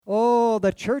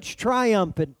the church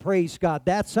triumphant, praise God.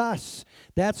 That's us.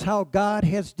 That's how God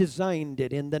has designed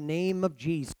it in the name of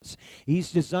Jesus.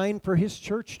 He's designed for His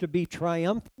church to be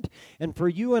triumphant and for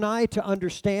you and I to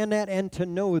understand that and to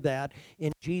know that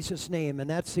in Jesus' name. And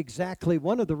that's exactly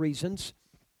one of the reasons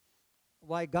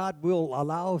why God will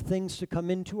allow things to come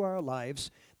into our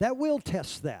lives that will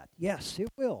test that. Yes, it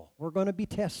will. We're going to be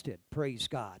tested, praise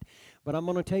God. But I'm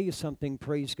going to tell you something,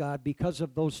 praise God, because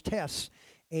of those tests,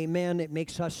 amen, it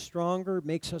makes us stronger,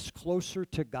 makes us closer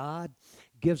to God,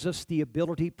 gives us the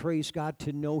ability, praise God,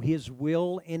 to know His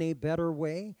will in a better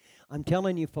way. I'm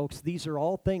telling you, folks, these are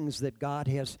all things that God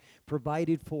has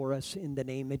provided for us in the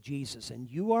name of Jesus. And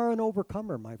you are an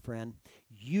overcomer, my friend.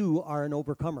 You are an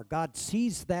overcomer. God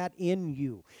sees that in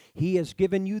you. He has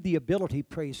given you the ability,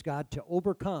 praise God, to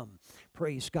overcome,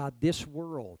 praise God, this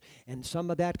world. And some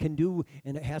of that can do,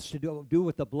 and it has to do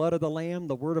with the blood of the Lamb,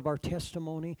 the word of our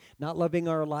testimony, not living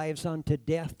our lives unto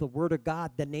death, the word of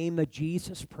God, the name of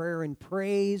Jesus, prayer and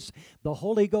praise, the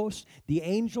Holy Ghost, the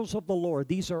angels of the Lord.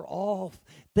 These are all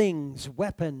things,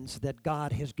 weapons that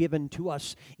God has given to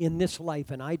us in this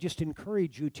life. And I just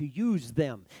encourage you to use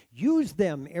them. Use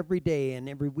them every day and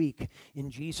every week in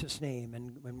Jesus' name.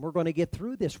 And we're going to get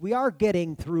through this. We are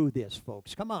getting through this,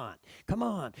 folks. Come on. Come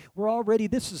on. We're already,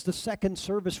 this is the second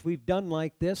service we've done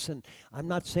like this. And I'm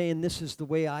not saying this is the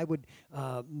way I would,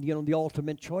 the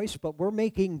ultimate choice, but we're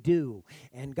making do.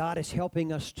 And God is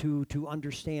helping us to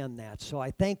understand that. So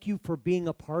I thank you for being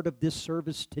a part of this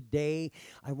service today.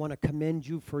 I want to commend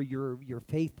you for your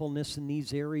faithfulness in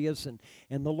these areas,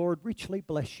 and the Lord richly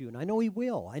bless you. And I know He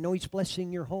will. I know He's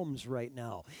blessing your homes right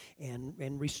now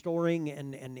and restoring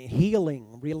and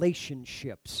healing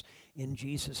relationships in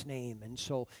Jesus' name. And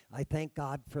so I thank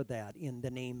God for that in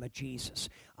the name of Jesus.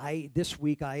 This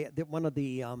week, one of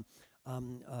the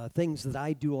things that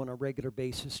I do on a regular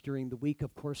basis during the week,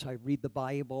 of course, I read the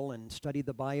Bible and study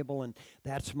the Bible, and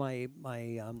that's my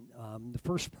the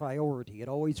first priority. It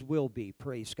always will be,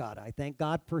 praise God. I thank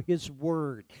God for His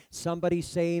Word. Somebody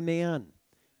say amen.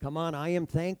 Come on, I am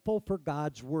thankful for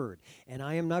God's Word, and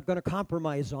I am not going to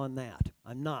compromise on that.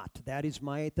 I'm not. That is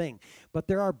my thing. But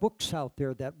there are books out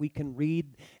there that we can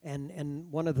read,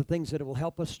 and one of the things that it will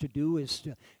help us to do is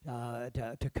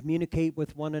to communicate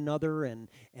with one another and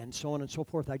so on and so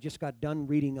forth. I just got done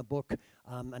reading a book,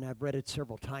 and I've read it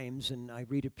several times, and I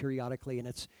read it periodically, and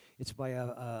it's by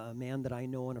a man that I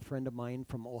know and a friend of mine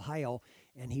from Ohio,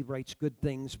 and he writes good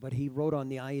things, but he wrote on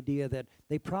the idea that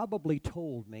they probably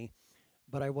told me,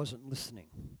 but I wasn't listening.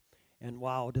 And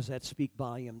wow, does that speak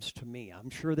volumes to me. I'm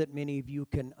sure that many of you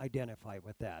can identify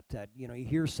with that. That, you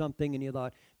hear something and you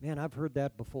thought, man, I've heard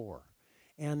that before.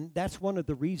 And that's one of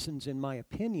the reasons, in my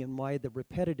opinion, why the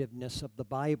repetitiveness of the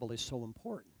Bible is so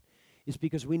important, is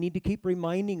because we need to keep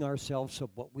reminding ourselves of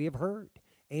what we have heard.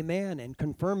 Amen, and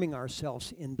confirming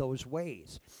ourselves in those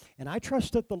ways. And I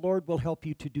trust that the Lord will help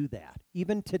you to do that,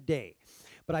 even today.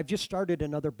 But I've just started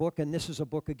another book, and this is a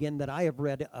book, again, that I have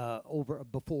read over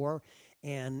before,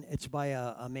 and it's by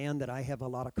a man that I have a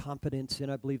lot of confidence in.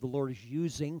 I believe the Lord is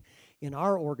using in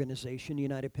our organization,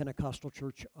 United Pentecostal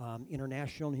Church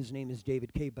International, and his name is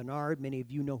David K. Bernard. Many of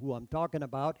you know who I'm talking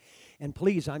about. And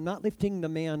please, I'm not lifting the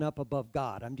man up above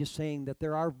God. I'm just saying that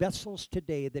there are vessels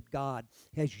today that God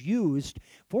has used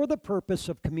for the purpose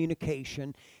of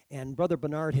communication, and Brother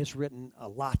Bernard has written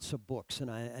lots of books,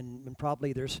 and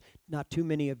probably there's not too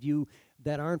many of you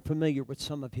that aren't familiar with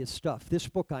some of his stuff. This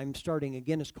book I'm starting,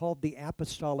 again, is called The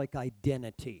Apostolic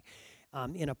Identity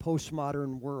in a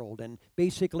Postmodern World, and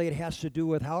basically it has to do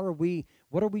with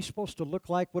what are we supposed to look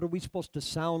like, what are we supposed to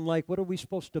sound like, what are we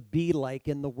supposed to be like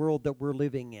in the world that we're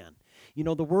living in.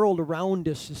 The world around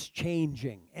us is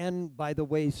changing, and by the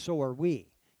way, so are we.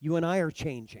 You and I are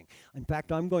changing. In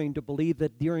fact, I'm going to believe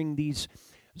that during these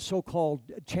so-called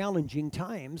challenging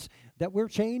times that we're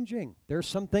changing. There's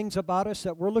some things about us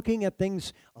that we're looking at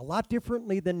things a lot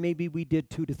differently than maybe we did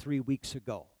 2 to 3 weeks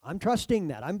ago. I'm trusting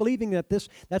that. I'm believing that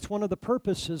that's one of the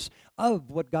purposes of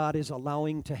what God is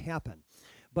allowing to happen.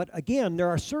 But again, there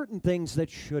are certain things that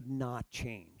should not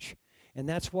change. And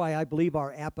that's why I believe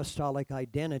our apostolic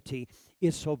identity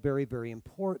is so very, very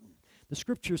important. The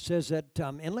Scripture says that,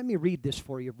 and let me read this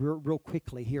for you real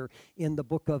quickly here in the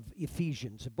book of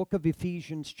Ephesians. The book of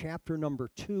Ephesians, chapter number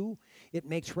 2, it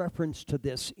makes reference to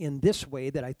this in this way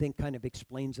that I think kind of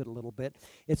explains it a little bit.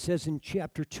 It says in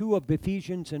chapter 2 of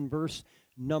Ephesians in verse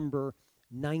number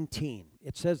 19,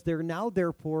 it says, "There now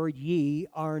therefore ye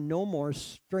are no more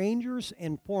strangers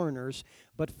and foreigners,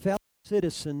 but fellow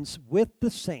citizens with the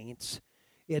saints,"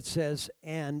 it says,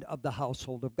 "and of the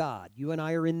household of God." You and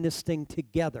I are in this thing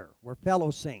together. We're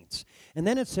fellow saints. And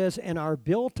then it says, "and are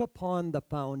built upon the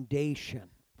foundation."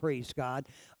 praise God,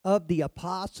 of the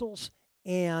apostles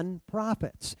and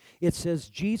prophets. It says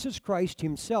Jesus Christ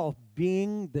himself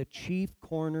being the chief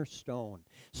cornerstone.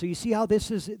 So you see how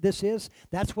this is?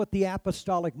 That's what the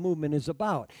apostolic movement is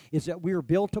about, is that we are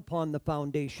built upon the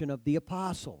foundation of the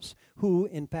apostles, who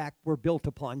in fact were built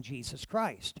upon Jesus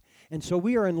Christ. And so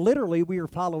we are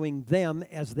following them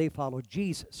as they followed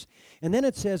Jesus. And then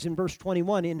it says in verse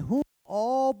 21, in whom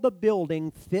all the building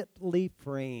fitly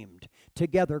framed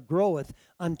together groweth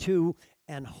unto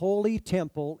an holy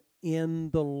temple in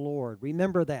the Lord.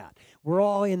 Remember that. We're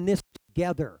all in this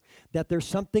together, that there's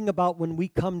something about when we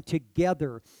come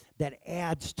together that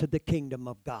adds to the kingdom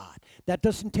of God. That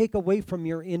doesn't take away from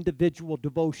your individual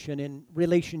devotion and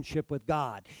relationship with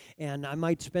God. And I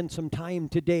might spend some time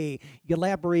today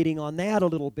elaborating on that a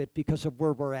little bit because of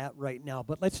where we're at right now.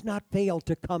 But let's not fail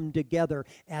to come together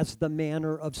as the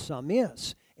manner of some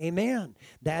is. Amen.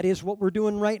 That is what we're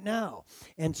doing right now.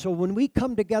 And so when we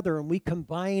come together and we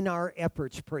combine our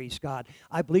efforts, praise God,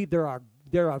 I believe there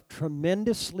are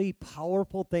tremendously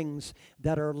powerful things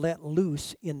that are let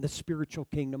loose in the spiritual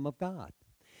kingdom of God.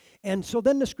 And so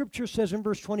then the scripture says in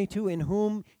verse 22, in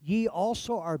whom ye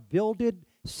also are builded,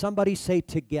 somebody say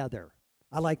together.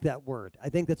 I like that word. I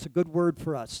think that's a good word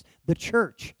for us. The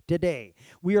church today.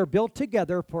 We are built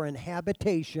together for an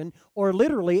habitation, or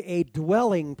literally a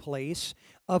dwelling place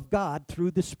of God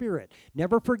through the Spirit.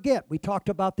 Never forget, we talked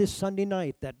about this Sunday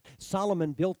night, that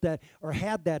Solomon built that, or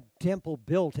had that temple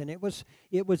built, and it was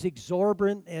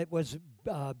exorbitant. It was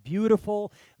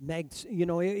beautiful.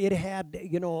 It had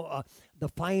the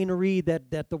finery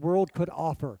that the world could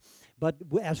offer. But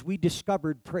as we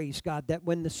discovered, praise God, that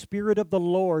when the Spirit of the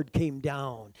Lord came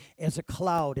down as a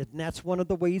cloud, and that's one of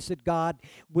the ways that God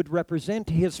would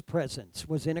represent His presence,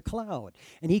 was in a cloud.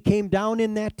 And He came down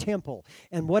in that temple,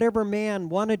 and whatever man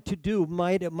wanted to do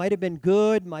might have been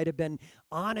good, might have been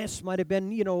honest, might have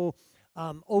been,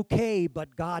 okay,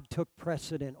 but God took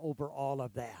precedent over all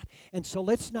of that. And so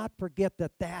let's not forget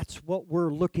that that's what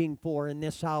we're looking for in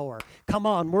this hour. Come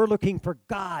on, we're looking for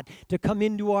God to come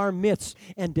into our midst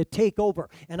and to take over.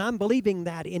 And I'm believing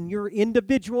that in your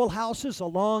individual houses,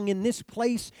 along in this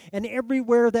place, and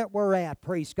everywhere that we're at,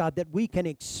 praise God, that we can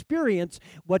experience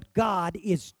what God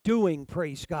is doing,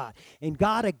 praise God. And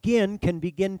God again can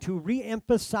begin to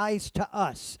re-emphasize to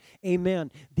us,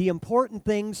 amen, the important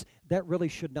things that really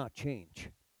should not change.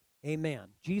 Amen.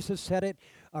 Jesus said it,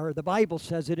 or the Bible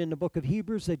says it in the book of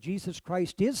Hebrews, that Jesus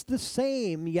Christ is the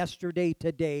same yesterday,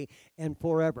 today, and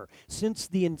forever. Since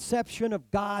the inception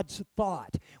of God's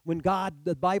thought, when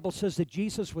the Bible says that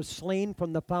Jesus was slain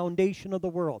from the foundation of the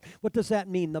world. What does that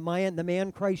mean? The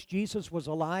man Christ Jesus was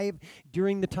alive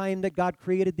during the time that God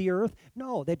created the earth?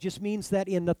 No, that just means that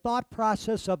in the thought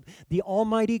process of the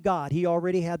Almighty God, He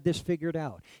already had this figured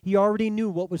out. He already knew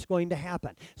what was going to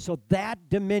happen. So that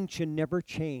dimension never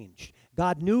changed.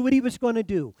 God knew what He was going to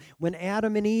do. When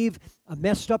Adam and Eve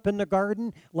messed up in the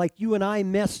garden, like you and I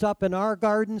messed up in our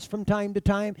gardens from time to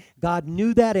time, God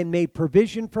knew that and made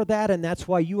provision for that, and that's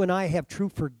why you and I have true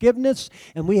forgiveness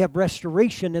and we have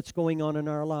restoration that's going on in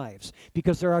our lives,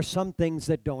 because there are some things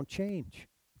that don't change.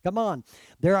 Come on.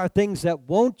 There are things that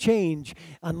won't change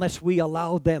unless we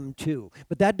allow them to.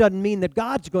 But that doesn't mean that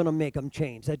God's going to make them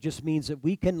change. That just means that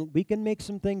we can make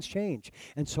some things change.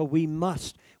 And so we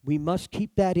must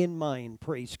keep that in mind,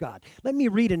 praise God. Let me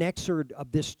read an excerpt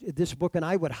of this book, and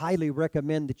I would highly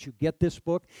recommend that you get this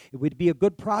book. It would be a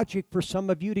good project for some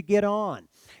of you to get on.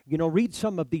 Read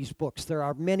some of these books. There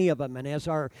are many of them. And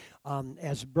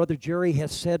as Brother Jerry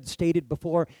has stated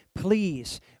before,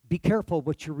 please be careful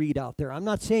what you read out there. I'm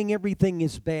not saying everything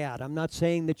is bad. I'm not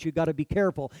saying that you got to be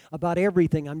careful about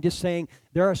everything. I'm just saying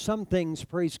there are some things,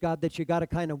 praise God, that you got to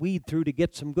kind of weed through to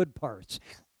get some good parts.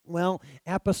 Well,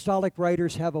 apostolic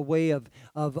writers have a way of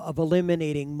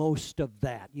eliminating most of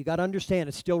that. You got to understand,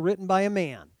 it's still written by a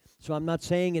man. So I'm not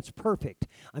saying it's perfect.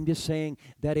 I'm just saying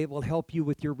that it will help you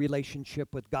with your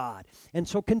relationship with God. And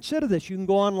so consider this. You can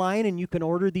go online and you can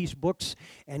order these books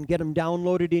and get them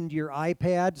downloaded into your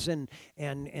iPads and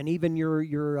even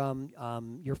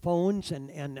your phones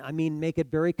and I mean make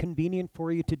it very convenient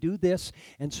for you to do this.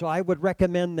 And so I would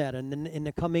recommend that. And then in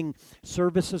the coming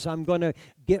services, I'm going to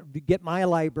get my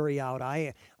library out.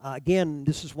 Again,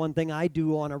 this is one thing I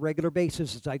do on a regular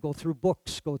basis is I go through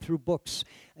books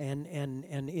and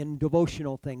in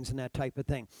devotional things and that type of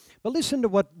thing. But listen to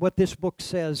what this book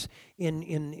says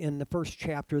in the first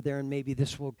chapter there, and maybe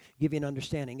this will give you an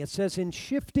understanding. It says, in the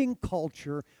shifting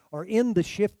culture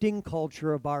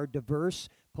of our diverse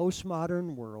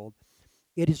postmodern world,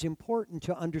 it is important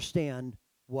to understand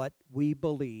what we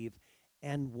believe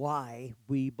and why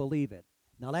we believe it.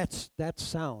 Now that's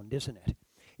sound, isn't it?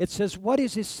 It says, what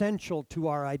is essential to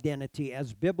our identity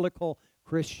as biblical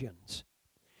Christians?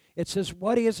 It says,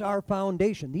 what is our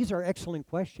foundation? These are excellent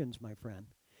questions, my friend.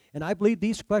 And I believe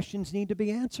these questions need to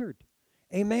be answered.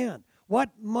 Amen.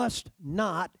 What must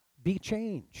not be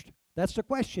changed? That's the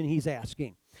question he's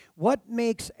asking. What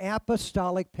makes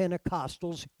apostolic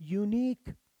Pentecostals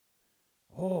unique?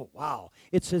 Oh, wow.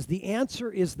 It says the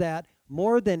answer is that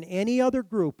more than any other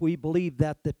group, we believe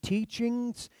that the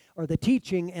teaching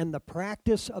and the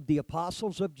practice of the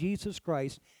apostles of Jesus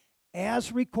Christ,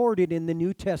 as recorded in the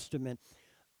New Testament,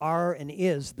 are and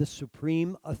is the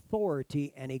supreme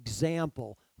authority and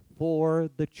example for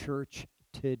the church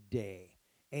today.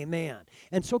 Amen.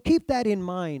 And so keep that in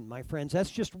mind, my friends.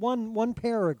 That's just one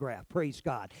paragraph, praise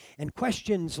God. And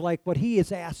questions like what he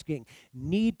is asking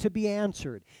need to be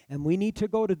answered. And we need to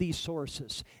go to these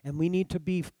sources. And we need to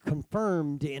be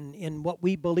confirmed in what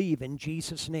we believe in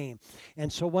Jesus' name.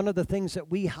 And so one of the things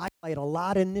that we highlight a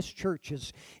lot in this church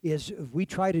is we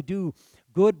try to do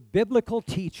good biblical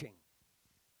teaching.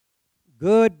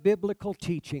 Good biblical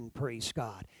teaching, praise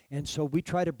God. And so we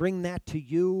try to bring that to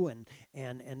you,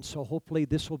 and so hopefully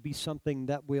this will be something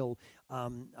that will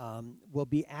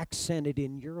be accented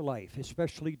in your life,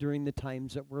 especially during the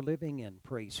times that we're living in,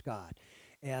 praise God.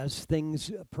 As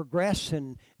things progress,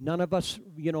 and none of us,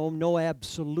 know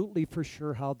absolutely for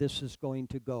sure how this is going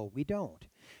to go. We don't.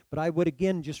 But I would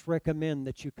again just recommend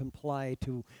that you comply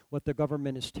to what the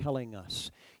government is telling us.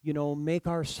 Make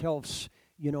ourselves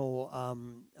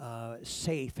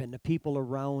safe, and the people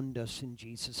around us in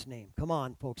Jesus' name. Come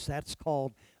on, folks, that's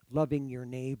called loving your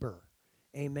neighbor.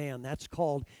 Amen. That's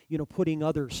called, putting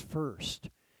others first.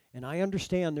 And I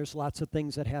understand there's lots of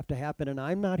things that have to happen, and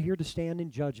I'm not here to stand in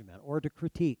judgment or to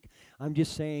critique. I'm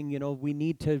just saying, we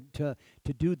need to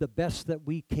do the best that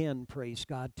we can, praise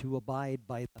God, to abide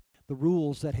by the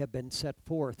rules that have been set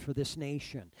forth for this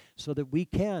nation so that we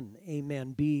can,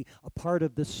 amen, be a part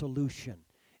of the solution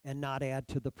and not add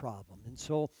to the problem. And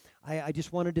so I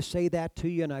just wanted to say that to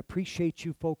you, and I appreciate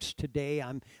you folks today.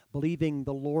 I'm believing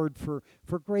the Lord for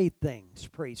great things,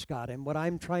 praise God. And what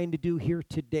I'm trying to do here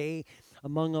today,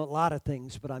 among a lot of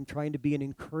things, but I'm trying to be an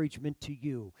encouragement to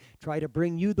you. Try to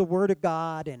bring you the Word of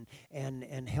God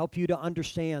and help you to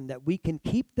understand that we can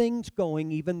keep things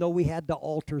going even though we had to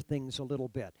alter things a little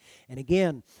bit. And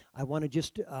again, I want to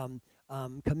just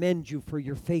commend you for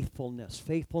your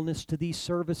faithfulness to these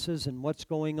services and what's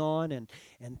going on, and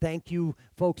thank you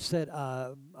folks that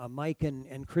Mike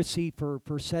and Chrissy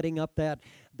for setting up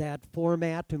that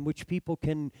format in which people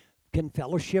can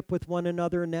fellowship with one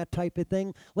another and that type of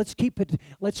thing. Let's keep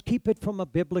it from a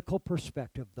biblical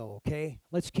perspective, though, okay?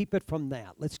 Let's keep it from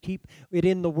that. Let's keep it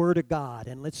in the Word of God,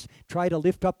 and let's try to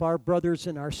lift up our brothers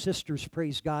and our sisters,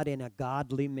 praise God, in a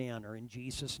godly manner in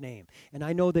Jesus' name. And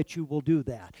I know that you will do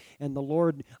that. And the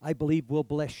Lord, I believe, will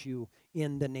bless you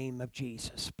in the name of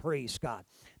Jesus. Praise God.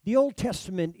 The Old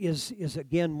Testament is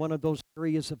again, one of those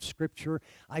areas of Scripture.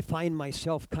 I find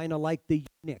myself kind of like the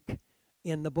eunuch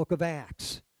in the book of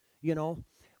Acts.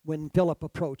 When Philip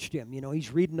approached him,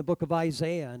 he's reading the book of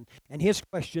Isaiah, and his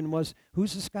question was,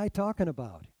 who's this guy talking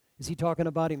about? Is he talking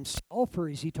about himself, or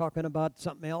is he talking about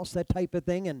something else, that type of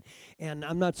thing? And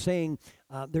I'm not saying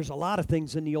there's a lot of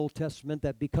things in the Old Testament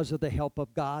that because of the help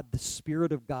of God, the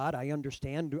Spirit of God, I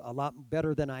understand a lot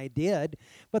better than I did.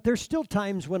 But there's still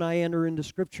times when I enter into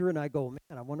Scripture and I go,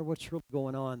 man, I wonder what's really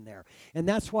going on there. And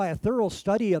that's why a thorough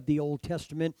study of the Old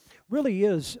Testament really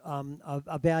is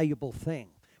a valuable thing.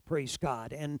 Praise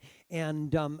God. And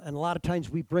a lot of times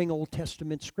we bring Old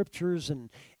Testament scriptures, and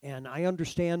I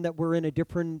understand that we're in a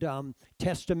different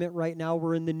testament right now.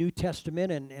 We're in the New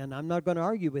Testament, and I'm not going to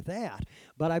argue with that.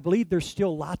 But I believe there's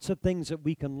still lots of things that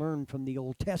we can learn from the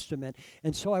Old Testament.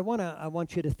 And so I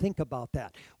want you to think about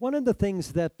that. One of the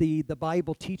things that the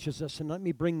Bible teaches us, and let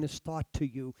me bring this thought to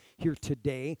you here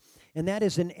today, and that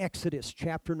is in Exodus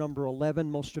chapter number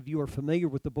 11. Most of you are familiar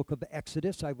with the book of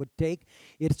Exodus, I would take.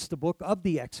 It's the book of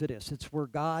the Exodus. It's where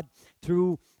God,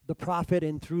 through the prophet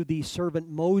and through the servant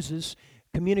Moses,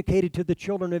 communicated to the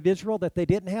children of Israel that they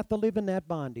didn't have to live in that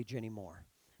bondage anymore.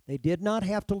 They did not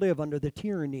have to live under the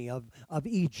tyranny of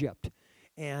Egypt.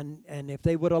 And if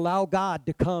they would allow God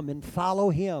to come and follow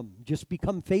Him, just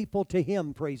become faithful to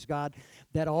Him, praise God,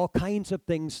 that all kinds of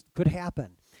things could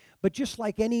happen. But just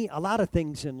like a lot of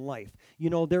things in life,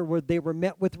 they were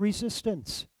met with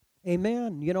resistance.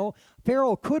 Amen.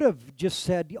 Pharaoh could have just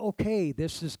said, okay,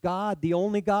 this is God, the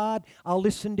only God. I'll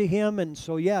listen to Him. And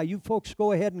so, yeah, you folks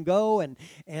go ahead and go, and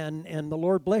the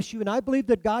Lord bless you. And I believe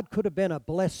that God could have been a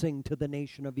blessing to the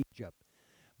nation of Egypt.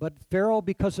 But Pharaoh,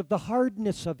 because of the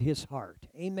hardness of his heart,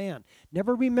 amen.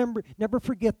 Never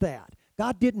forget that.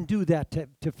 God didn't do that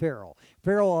to Pharaoh.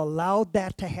 Pharaoh allowed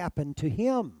that to happen to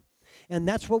him. And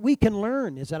that's what we can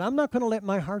learn, is that I'm not going to let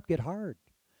my heart get hard.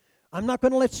 I'm not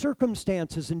going to let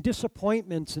circumstances and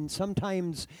disappointments and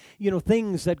sometimes,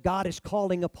 things that God is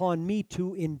calling upon me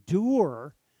to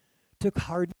endure to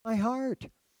harden my heart.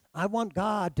 I want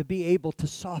God to be able to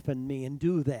soften me and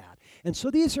do that. And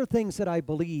so these are things that I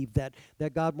believe that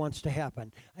God wants to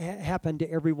happen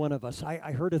to every one of us.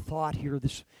 I heard a thought here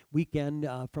this weekend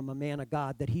from a man of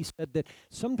God that he said that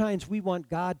sometimes we want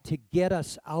God to get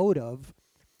us out of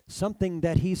something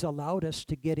that he's allowed us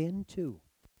to get into.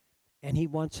 And he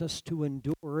wants us to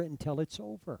endure until it's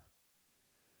over.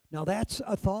 Now that's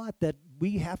a thought that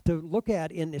we have to look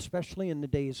at, especially in the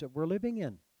days that we're living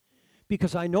in.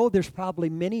 Because I know there's probably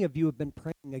many of you have been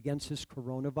praying against this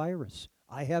coronavirus.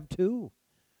 I have too.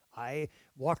 I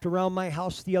walked around my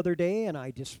house the other day and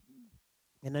I just,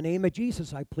 in the name of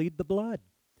Jesus, I plead the blood.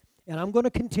 And I'm going to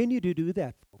continue to do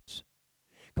that, folks.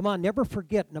 Come on, never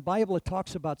forget, in the Bible it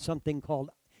talks about something called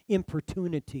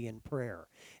importunity in prayer.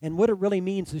 And what it really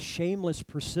means is shameless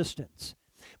persistence.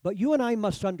 But you and I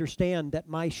must understand that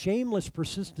my shameless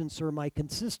persistence or my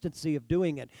consistency of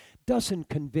doing it doesn't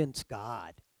convince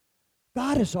God.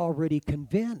 God is already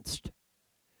convinced.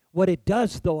 What it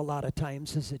does, though, a lot of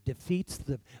times is it defeats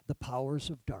the powers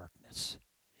of darkness.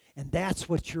 And that's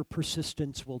what your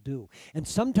persistence will do. And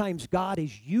sometimes God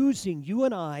is using you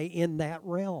and I in that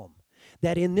realm.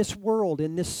 That in this world,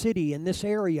 in this city, in this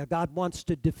area, God wants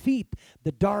to defeat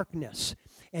the darkness.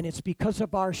 And it's because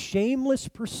of our shameless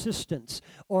persistence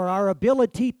or our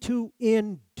ability to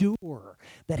endure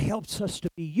that helps us to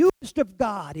be used of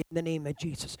God in the name of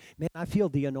Jesus. Man, I feel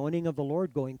the anointing of the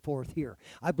Lord going forth here.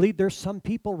 I believe there's some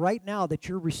people right now that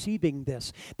you're receiving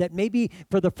this, that maybe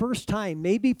for the first time,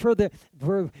 maybe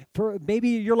maybe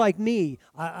you're like me.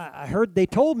 I heard they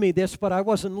told me this, but I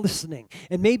wasn't listening.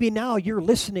 And maybe now you're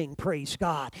listening, praise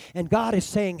God. And God is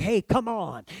saying, hey, come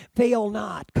on, fail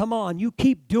not. Come on, you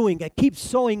keep doing it. Keep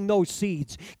sowing those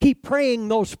seeds. Keep praying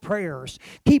those prayers.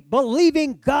 Keep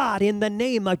believing God in the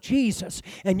name of Jesus.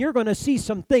 And you're going to see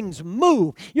some things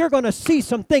move. You're going to see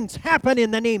some things happen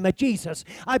in the name of Jesus.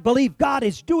 I believe God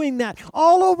is doing that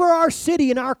all over our city,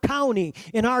 in our county,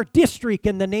 in our district,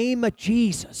 in the name of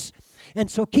Jesus. And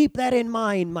so keep that in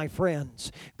mind, my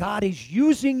friends. God is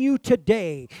using you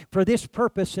today for this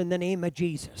purpose in the name of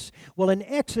Jesus. Well, in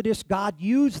Exodus, God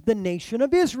used the nation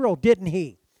of Israel, didn't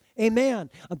he? Amen.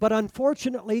 But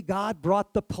unfortunately, God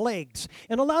brought the plagues.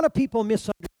 And a lot of people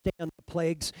misunderstand the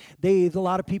plagues. A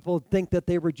lot of people think that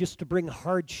they were just to bring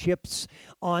hardships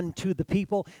onto the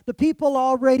people. The people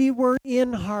already were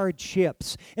in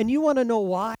hardships. And you want to know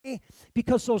why?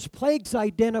 Because those plagues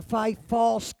identify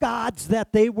false gods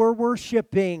that they were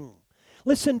worshiping.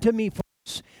 Listen to me,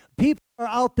 folks. People are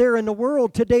out there in the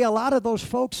world today, a lot of those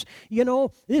folks,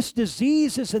 this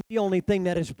disease isn't the only thing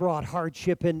that has brought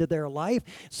hardship into their life.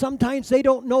 Sometimes they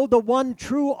don't know the one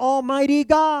true Almighty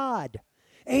God.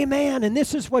 Amen. And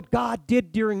this is what God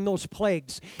did during those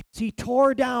plagues. He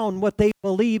tore down what they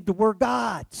believed were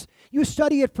gods. You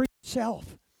study it for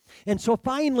yourself. And so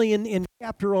finally in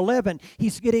chapter 11,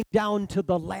 he's getting down to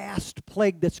the last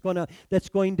plague that's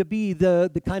going to be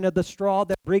the kind of the straw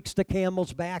that breaks the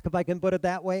camel's back, if I can put it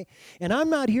that way. And I'm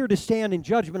not here to stand in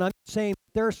judgment. I'm saying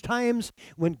there's times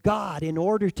when God, in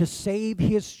order to save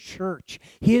his church,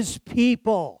 his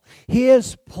people,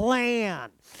 his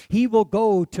plan, he will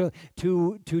go to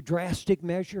drastic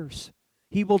measures.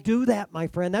 He will do that, my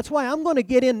friend. That's why I'm going to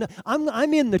get in.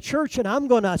 I'm in the church, and I'm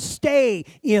going to stay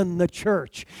in the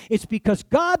church. It's because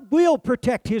God will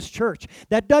protect his church.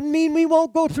 That doesn't mean we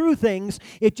won't go through things.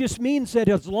 It just means that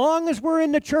as long as we're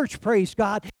in the church, praise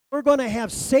God, we're going to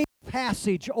have safe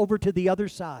passage over to the other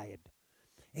side.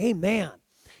 Amen.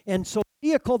 And so the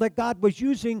vehicle that God was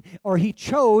using, or he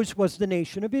chose, was the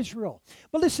nation of Israel.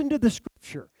 But listen to the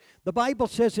scripture. The Bible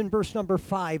says in verse number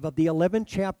 5 of the 11th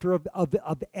chapter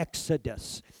of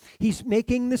Exodus, he's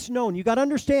making this known. You got to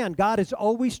understand, God has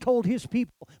always told his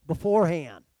people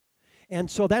beforehand. And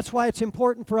so that's why it's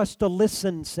important for us to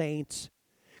listen, saints.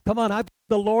 Come on,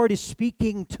 the Lord is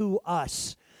speaking to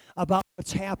us about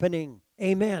what's happening.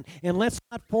 Amen. And let's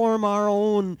not form our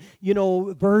own,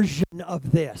 version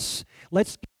of this.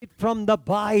 Let's get it from the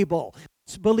Bible.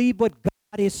 Let's believe what God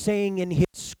is saying in his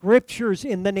scriptures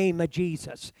in the name of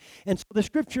Jesus. And so the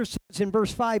scripture says in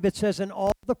verse 5, it says, and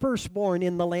all the firstborn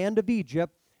in the land of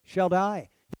Egypt shall die.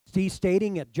 He's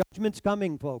stating it. Judgment's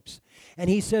coming, folks. And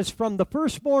he says, from the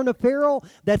firstborn of Pharaoh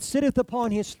that sitteth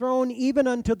upon his throne, even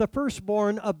unto the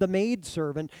firstborn of the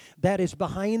maidservant that is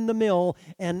behind the mill,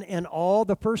 and all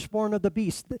the firstborn of the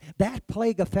beasts. That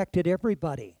plague affected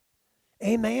everybody.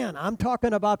 Amen. I'm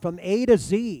talking about from A to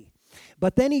Z.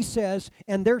 But then he says,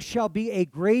 and there shall be a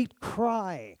great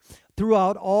cry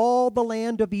throughout all the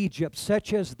land of Egypt,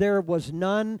 such as there was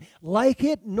none like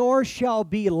it, nor shall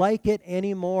be like it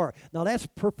anymore. Now that's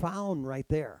profound right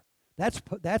there.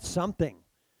 That's something.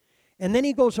 And then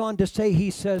he goes on to say,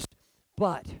 he says,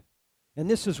 but, and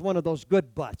this is one of those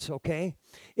good buts, okay?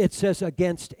 It says,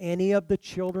 against any of the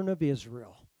children of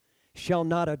Israel shall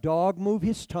not a dog move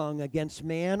his tongue against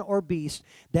man or beast,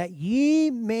 that ye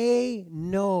may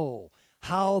know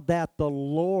how that the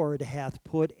Lord hath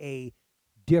put a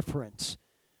difference.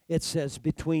 It says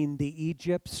between the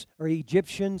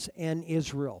Egyptians and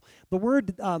Israel. The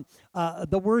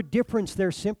word difference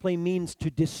there simply means to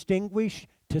distinguish,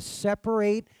 to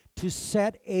separate, to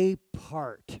set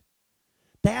apart.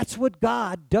 That's what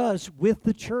God does with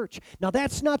the church. Now,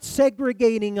 that's not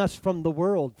segregating us from the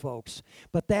world, folks,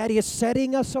 but that is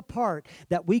setting us apart,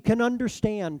 that we can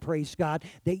understand, praise God,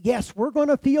 that yes, we're going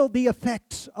to feel the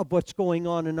effects of what's going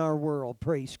on in our world,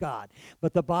 praise God.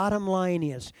 But the bottom line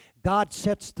is, God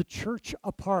sets the church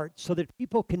apart so that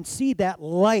people can see that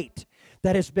light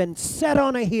that has been set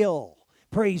on a hill.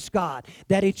 Praise God,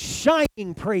 that it's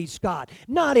shining, praise God,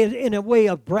 not in a way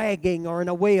of bragging or in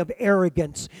a way of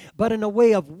arrogance, but in a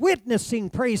way of witnessing,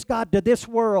 praise God, to this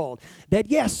world.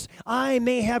 That yes, I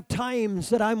may have times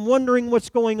that I'm wondering what's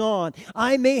going on.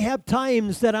 I may have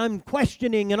times that I'm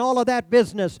questioning and all of that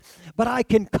business, but I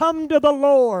can come to the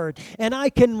Lord and I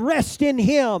can rest in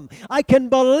Him. I can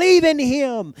believe in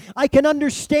Him. I can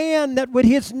understand that with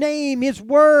His name, His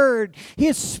word,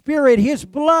 His spirit, His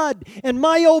blood, and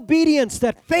my obedience,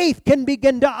 that faith can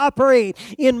begin to operate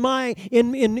in my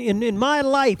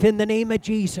life in the name of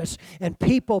Jesus. And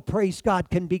people, praise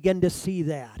God, can begin to see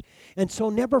that. And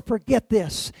so never forget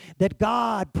this, that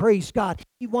God, praise God,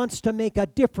 He wants to make a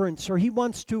difference, or He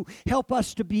wants to help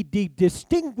us to be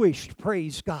distinguished,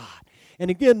 praise God. And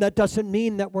again, that doesn't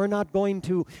mean that we're not going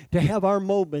to have our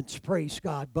moments, praise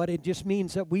God, but it just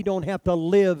means that we don't have to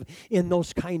live in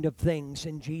those kind of things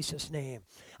in Jesus' name.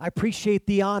 I appreciate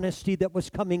the honesty that was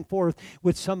coming forth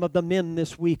with some of the men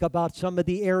this week about some of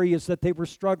the areas that they were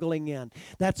struggling in.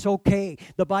 That's okay.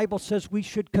 The Bible says we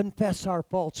should confess our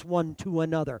faults one to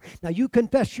another. Now, you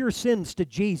confess your sins to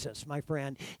Jesus, my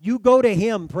friend. You go to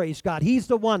Him, praise God. He's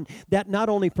the one that not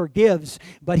only forgives,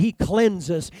 but He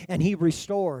cleanses and He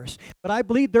restores. But I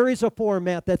believe there is a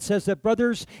format that says that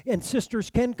brothers and sisters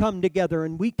can come together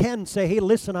and we can say, hey,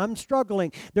 listen, I'm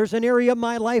struggling. There's an area of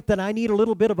my life that I need a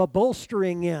little bit of a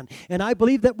bolstering in. And I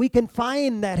believe that we can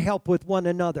find that help with one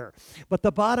another. But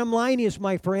the bottom line is,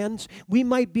 my friends, we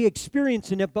might be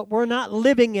experiencing it, but we're not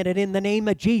living in it in the name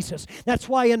of Jesus. That's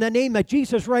why in the name of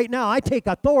Jesus right now, I take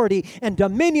authority and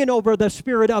dominion over the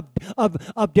spirit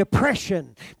of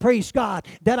depression, praise God,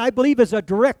 that I believe is a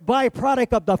direct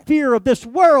byproduct of the fear of this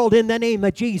world in the name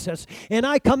of Jesus. And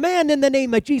I command in the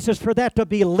name of Jesus for that to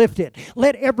be lifted.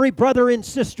 Let every brother and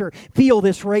sister feel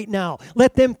this right now.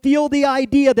 Let them feel the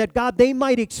idea that, God, they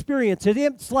might experience it.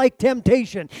 It's like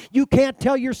temptation. You can't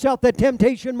tell yourself that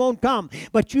temptation won't come,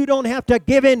 but you don't have to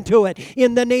give in to it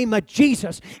in the name of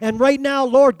Jesus. And right now,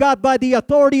 Lord God, by the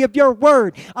authority of your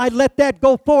word, I let that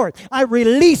go forth. I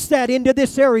release that into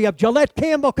this area of Gillette,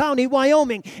 Campbell County,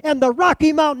 Wyoming, and the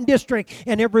Rocky Mountain District,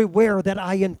 and everywhere that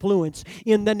I influence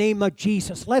in the name of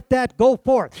Jesus. Let that go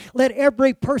forth. Let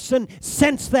every person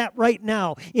sense that right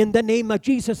now in the name of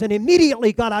Jesus. And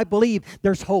immediately, God, I believe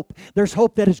there's hope. There's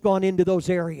hope that has gone into those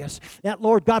areas. That,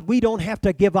 Lord God, we don't have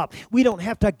to give up. We don't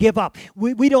have to give up.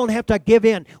 We don't have to give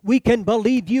in. We can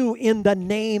believe you in the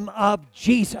name of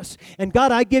Jesus. And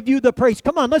God, I give you the praise.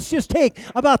 Come on, let's just take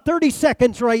about 30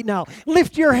 seconds right now.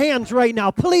 Lift your hands right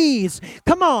now, please.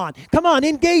 Come on,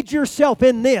 engage yourself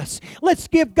in this. Let's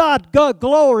give God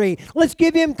glory. Let's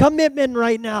give Him commitment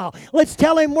right now. Let's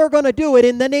tell Him we're going to do it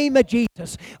in the name of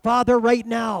Jesus. Father, right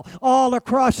now, all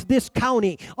across this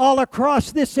county, all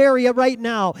across this area right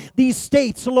now, these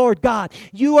states, Lord God,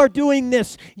 you are doing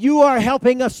this. You are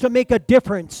helping us to make a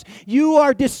difference. You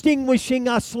are distinguishing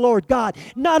us, Lord God,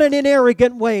 not in an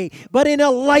arrogant way, but in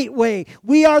a light way.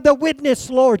 We are the witness,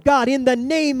 Lord God, in the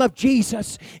name of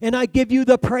Jesus. And I give you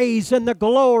the praise and the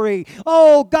glory.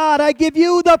 Oh God, I give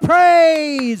you the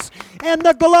praise and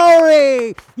the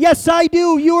glory. Yes, I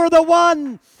do. You are the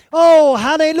one. Oh,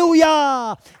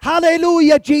 hallelujah.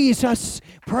 Hallelujah, Jesus.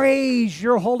 Praise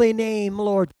your holy name,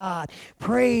 Lord God.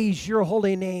 Praise your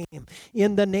holy name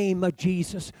in the name of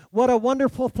Jesus. What a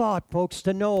wonderful thought, folks,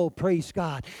 to know, praise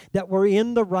God, that we're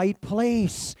in the right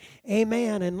place.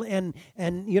 Amen.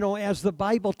 And you know, as the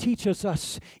Bible teaches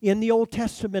us in the Old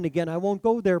Testament, again, I won't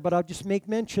go there, but I'll just make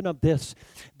mention of this,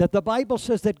 that the Bible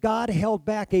says that God held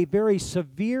back a very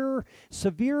severe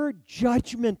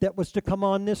judgment that was to come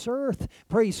on this earth.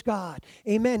 Praise God.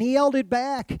 Amen. He held it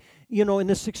back, you know, in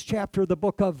the 6th chapter of the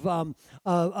book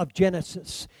of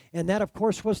Genesis. And that, of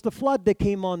course, was the flood that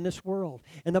came on this world.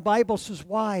 And the Bible says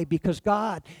why? Because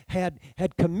God had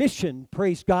commissioned,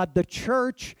 praise God, the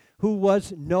church, who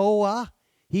was Noah.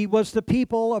 He was the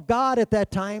people of God at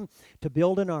that time, to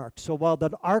build an ark. So while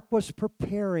the ark was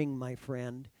preparing, my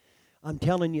friend, I'm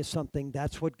telling you something,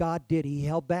 that's what God did. He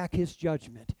held back his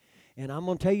judgment. And I'm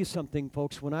going to tell you something,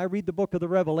 folks. When I read the book of the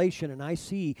Revelation and I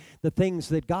see the things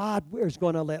that God is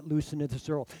going to let loose into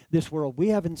this world, we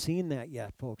haven't seen that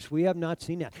yet, folks. We have not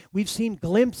seen that. We've seen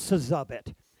glimpses of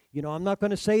it. You know, I'm not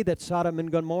going to say that Sodom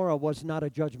and Gomorrah was not a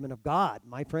judgment of God.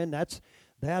 My friend, that's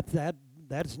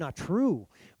not true.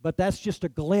 But that's just a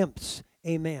glimpse.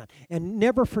 Amen. And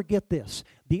never forget this.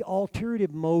 The ulterior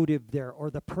motive there, or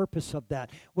the purpose of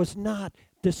that, was not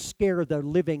to scare the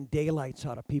living daylights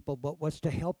out of people, but was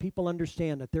to help people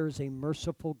understand that there is a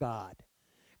merciful God.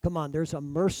 Come on, there's a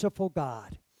merciful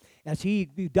God. As he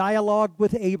dialogued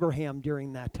with Abraham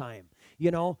during that time, you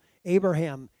know,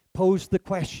 Abraham posed the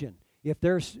question, if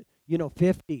there's, you know,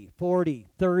 50, 40,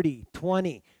 30,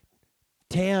 20,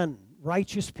 10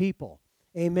 righteous people,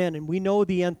 amen. And we know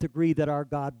the nth degree that our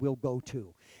God will go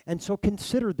to. And so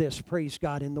consider this, praise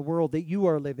God, in the world that you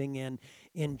are living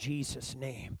in Jesus'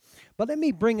 name. But let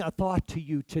me bring a thought to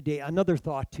you today, another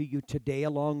thought to you today,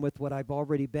 along with what I've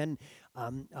already been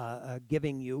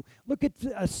giving you. Look at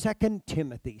 2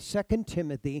 Timothy. 2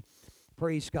 Timothy,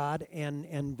 praise God,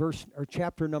 and verse or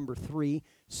chapter number 3.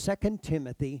 2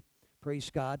 Timothy,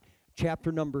 praise God,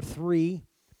 chapter number 3.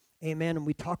 Amen. And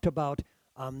we talked about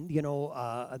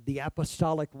the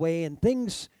apostolic way and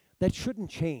things that shouldn't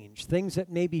change, things that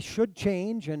maybe should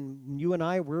change, and you and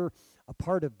I were a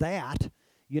part of that.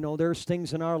 You know, there's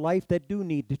things in our life that do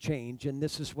need to change, and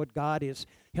this is what God is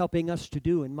helping us to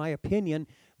do. In my opinion,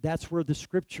 that's where the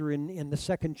scripture in the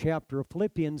 2nd chapter of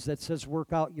Philippians that says,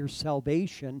 work out your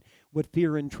salvation with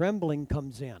fear and trembling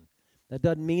comes in. That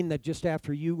doesn't mean that just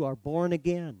after you are born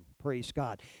again, praise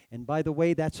God. And by the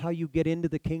way, that's how you get into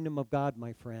the kingdom of God,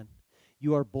 my friend.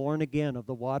 You are born again of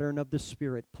the water and of the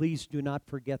Spirit. Please do not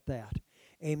forget that.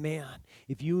 Amen.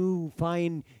 If you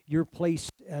find your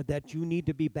place that you need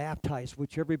to be baptized,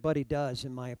 which everybody does,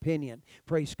 in my opinion,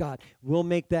 praise God, we'll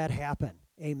make that happen.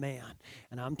 Amen.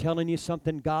 And I'm telling you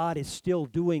something, God is still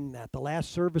doing that. The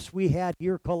last service we had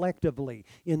here collectively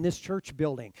in this church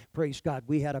building, praise God,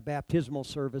 we had a baptismal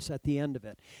service at the end of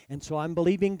it. And so I'm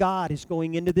believing God is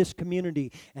going into this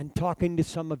community and talking to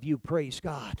some of you, praise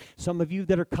God. Some of you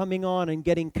that are coming on and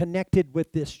getting connected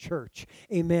with this church.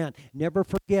 Amen. Never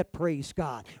forget, praise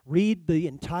God. Read the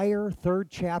entire 3rd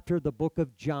chapter of the book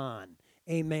of John.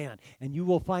 Amen. And you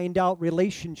will find out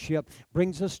relationship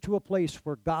brings us to a place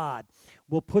where God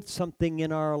will put something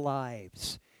in our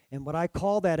lives. And what I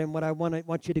call that, and what I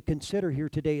want you to consider here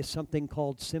today, is something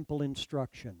called simple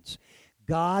instructions.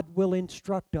 God will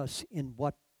instruct us in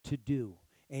what to do.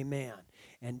 Amen.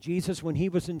 And Jesus, when he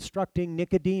was instructing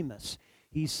Nicodemus,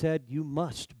 he said, you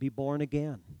must be born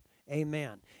again.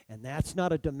 Amen. And that's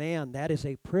not a demand. That is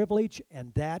a privilege,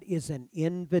 and that is an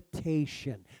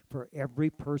invitation for every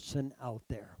person out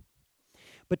there.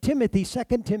 But Timothy, 2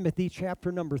 Timothy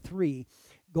chapter number 3,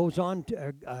 goes on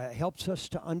to helps us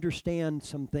to understand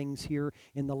some things here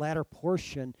in the latter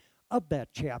portion of that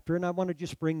chapter. And I want to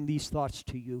just bring these thoughts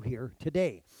to you here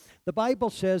today. The Bible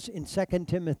says in 2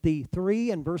 Timothy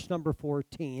 3 and verse number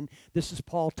 14, this is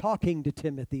Paul talking to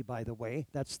Timothy, by the way.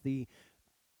 That's the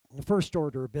first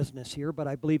order of business here, but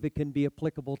I believe it can be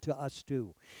applicable to us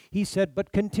too. He said,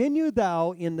 but continue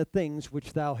thou in the things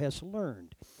which thou hast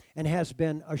learned and hast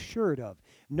been assured of,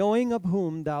 knowing of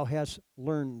whom thou hast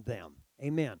learned them.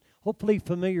 Amen. Hopefully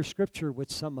familiar scripture with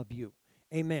some of you.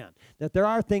 Amen. That there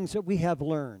are things that we have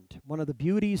learned. One of the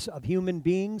beauties of human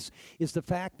beings is the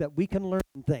fact that we can learn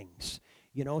things.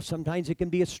 You know, sometimes it can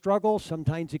be a struggle.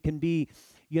 Sometimes it can be,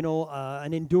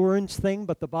 an endurance thing.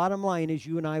 But the bottom line is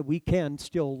you and I, we can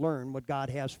still learn what God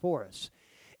has for us.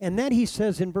 And then he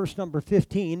says in verse number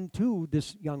 15 to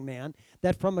this young man,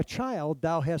 that from a child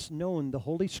thou hast known the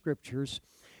Holy Scriptures,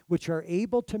 which are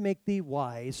able to make thee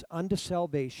wise unto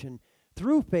salvation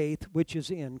through faith which is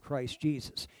in Christ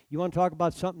Jesus. You want to talk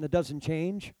about something that doesn't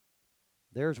change?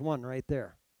 There's one right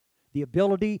there. The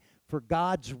ability for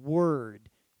God's Word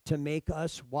to make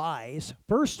us wise,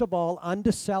 first of all,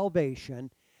 unto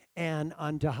salvation and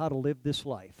unto how to live this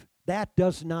life. That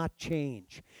does not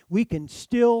change. We can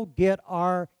still get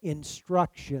our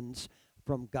instructions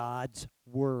from God's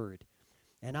Word.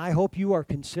 And I hope you are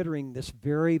considering this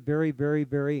very, very, very,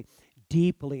 very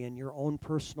deeply in your own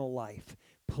personal life.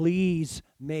 Please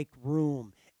make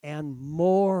room and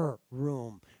more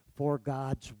room for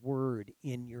God's Word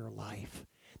in your life.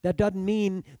 That doesn't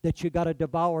mean that you got to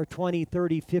devour 20,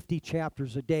 30, 50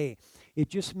 chapters a day. It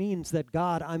just means that,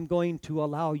 God, I'm going to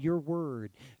allow your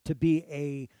Word to be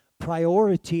a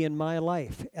priority in my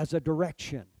life as a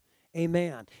direction.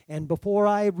 Amen. And before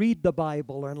I read the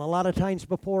Bible, and a lot of times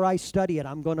before I study it,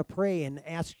 I'm going to pray and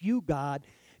ask you, God,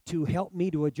 to help me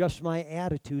to adjust my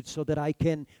attitude so that I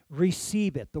can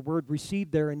receive it. The word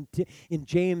receive there in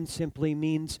James simply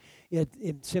means, it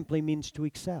simply means to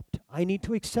accept. I need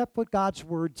to accept what God's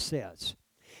Word says.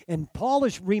 And Paul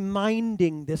is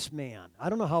reminding this man, I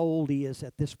don't know how old he is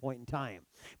at this point in time,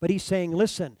 but he's saying,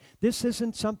 listen, this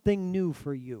isn't something new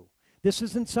for you. This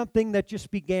isn't something that just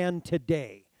began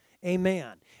today.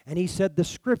 Amen. And he said the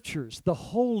Scriptures, the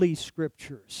Holy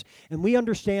Scriptures. And we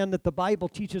understand that the Bible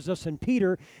teaches us in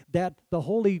Peter that the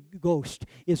Holy Ghost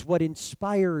is what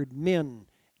inspired men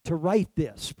to write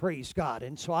this, praise God.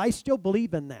 And so I still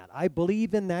believe in that. I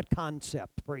believe in that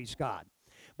concept, praise God.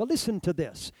 But listen to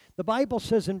this. The Bible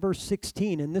says in verse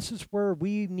 16, and this is where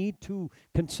we need to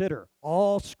consider,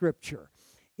 all Scripture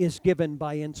is given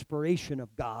by inspiration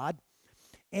of God.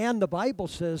 And the Bible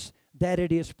says that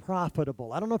it is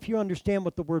profitable. I don't know if you understand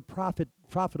what the word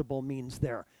profitable means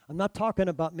there. I'm not talking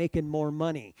about making more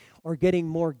money or getting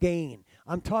more gain.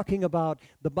 I'm talking about,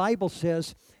 the Bible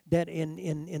says that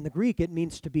in the Greek it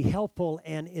means to be helpful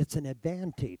and it's an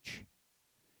advantage.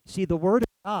 See, the Word of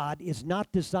God is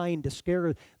not designed to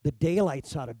scare the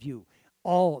daylights out of you.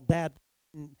 All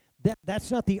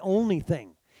that's not the only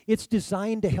thing. It's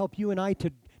designed to help you and I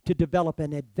to develop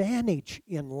an advantage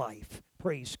in life.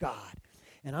 Praise God.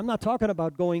 And I'm not talking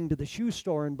about going to the shoe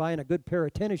store and buying a good pair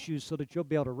of tennis shoes so that you'll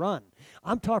be able to run.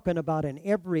 I'm talking about in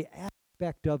every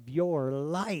aspect of your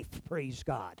life. Praise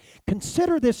God.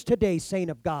 Consider this today, saint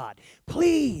of God.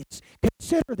 Please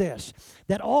consider this,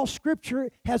 that all Scripture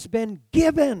has been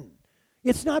given.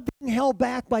 It's not being held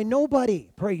back by nobody.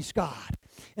 Praise God.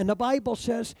 And the Bible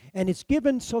says, and it's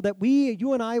given so that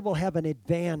you and I will have an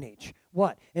advantage.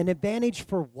 What? An advantage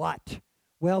for what?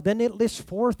 Well, then it lists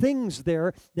 4 things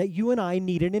there that you and I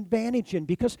need an advantage in,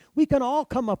 because we can all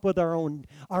come up with our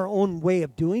own way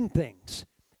of doing things.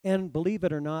 And believe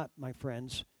it or not, my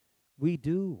friends, we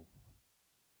do.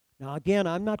 Now, again,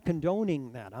 I'm not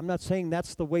condoning that. I'm not saying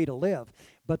that's the way to live.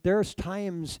 But there's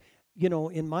times,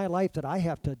 in my life that I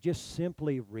have to just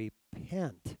simply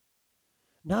repent.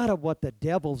 Not of what the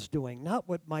devil's doing, not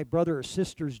what my brother or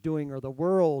sister's doing or the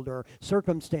world or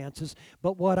circumstances,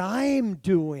 but what I'm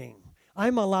doing.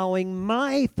 I'm allowing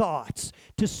my thoughts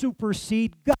to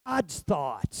supersede God's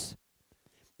thoughts.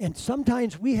 And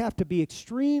sometimes we have to be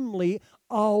extremely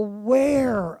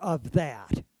aware of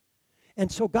that.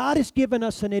 And so God has given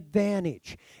us an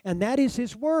advantage, and that is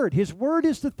His Word. His Word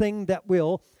is the thing that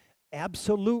will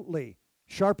absolutely,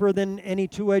 sharper than any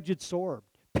two-edged sword,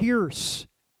 pierce.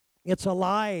 It's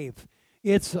alive.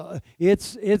 It's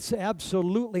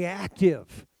absolutely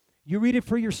active. You read it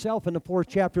for yourself in the 4th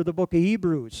chapter of the book of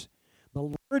Hebrews.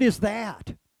 The Word is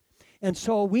that. And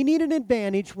so we need an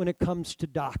advantage when it comes to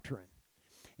doctrine.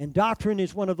 And doctrine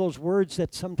is one of those words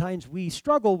that sometimes we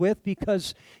struggle with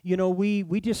because,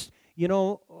 we just,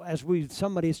 as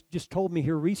somebody's just told me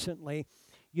here recently,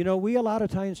 we a lot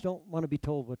of times don't want to be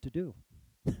told what to do.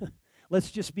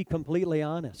 Let's just be completely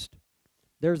honest.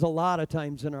 There's a lot of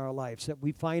times in our lives that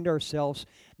we find ourselves,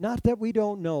 not that we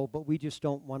don't know, but we just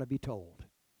don't want to be told.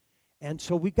 And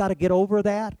so we've got to get over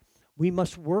that. We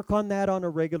must work on that on a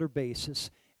regular basis.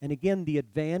 And again, the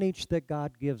advantage that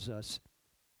God gives us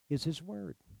is His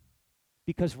Word.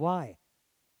 Because why?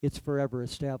 It's forever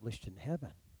established in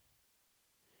heaven.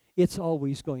 It's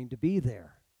always going to be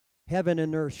there. Heaven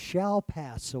and earth shall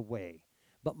pass away,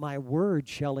 but my word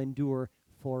shall endure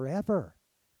forever.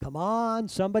 Come on,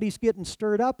 somebody's getting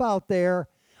stirred up out there.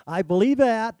 I believe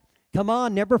that. Come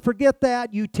on, never forget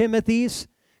that, you Timothys.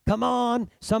 Come on,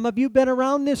 some of you have been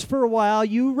around this for a while.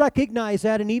 You recognize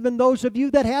that, and even those of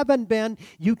you that haven't been,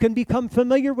 you can become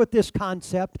familiar with this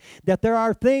concept that there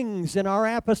are things in our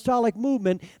apostolic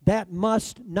movement that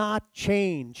must not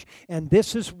change. And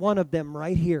this is one of them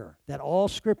right here, that all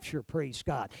Scripture, praise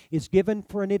God, is given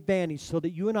for an advantage so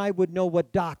that you and I would know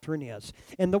what doctrine is.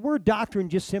 And the word doctrine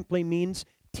just simply means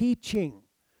teaching.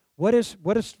 What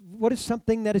is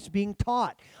something that is being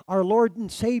taught? Our Lord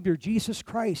and Savior, Jesus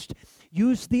Christ,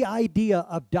 used the idea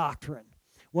of doctrine.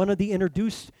 One of the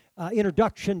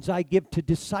introductions I give to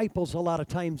disciples a lot of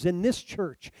times in this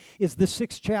church is the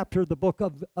 6th chapter of the book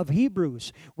of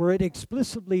Hebrews, where it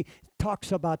explicitly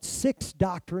talks about 6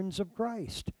 doctrines of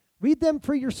Christ. Read them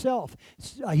for yourself.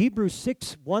 Hebrews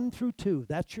 6, 1 through 2.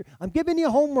 I'm giving you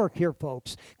homework here,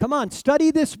 folks. Come on, study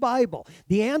this Bible.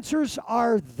 The answers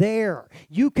are there.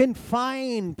 You can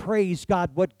find, praise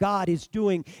God, what God is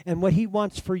doing and what He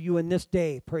wants for you in this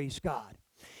day, praise God.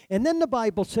 And then the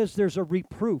Bible says there's a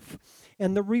reproof.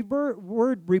 And the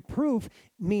word reproof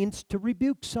means to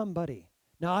rebuke somebody.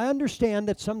 Now, I understand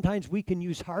that sometimes we can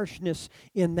use harshness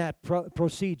in that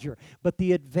procedure, but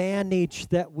the advantage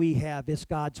that we have is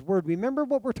God's Word. Remember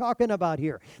what we're talking about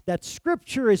here, that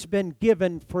Scripture has been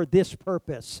given for this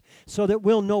purpose, so that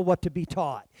we'll know what to be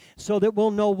taught, so that we'll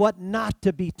know what not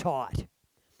to be taught.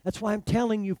 That's why I'm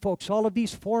telling you, folks, all of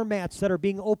these formats that are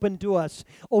being opened to us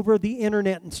over the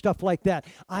internet and stuff like that.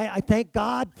 I thank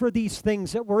God for these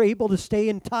things that we're able to stay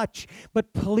in touch.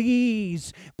 But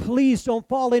please, please don't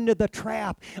fall into the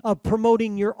trap of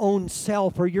promoting your own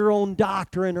self or your own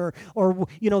doctrine or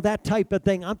that type of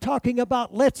thing. I'm talking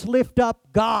about let's lift up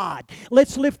God.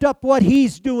 Let's lift up what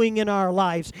He's doing in our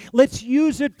lives. Let's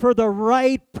use it for the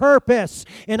right purpose.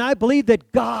 And I believe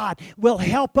that God will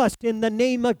help us in the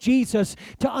name of Jesus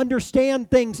to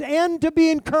understand things and to be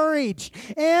encouraged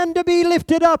and to be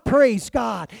lifted up, praise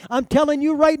God. I'm telling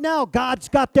you right now, God's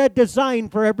got that design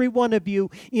for every one of you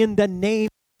in the name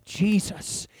of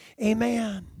Jesus.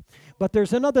 Amen. But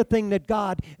there's another thing that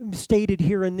God stated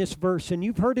here in this verse, and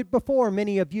you've heard it before,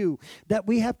 many of you, that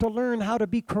we have to learn how to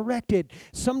be corrected.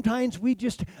 Sometimes we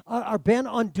just are bent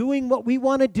on doing what we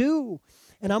want to do.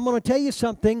 And I'm going to tell you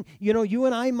something, you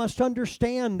and I must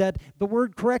understand that the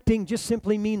word correcting just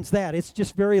simply means that. It's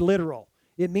just very literal.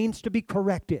 It means to be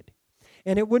corrected.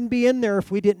 And it wouldn't be in there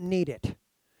if we didn't need it.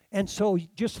 And so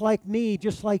just like me,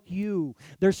 just like you,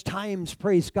 there's times,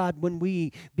 praise God, when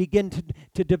we begin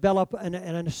to develop and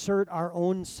assert our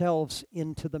own selves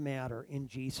into the matter in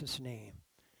Jesus' name.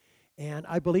 And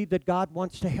I believe that God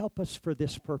wants to help us for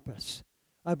this purpose.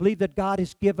 I believe that God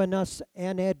has given us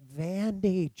an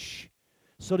advantage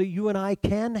so that you and I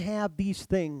can have these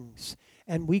things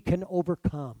and we can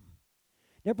overcome.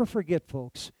 Never forget,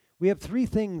 folks, we have 3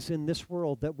 things in this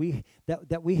world that we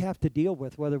have to deal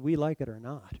with, whether we like it or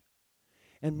not.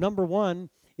 And number 1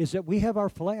 is that we have our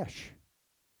flesh.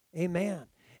 Amen.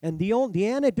 And the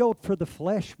antidote for the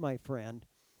flesh, my friend,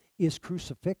 is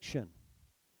crucifixion.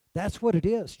 That's what it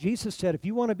is. Jesus said, if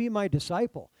you want to be my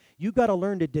disciple, you got to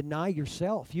learn to deny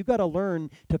yourself. You got to learn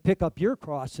to pick up your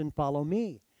cross and follow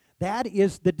me. That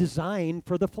is the design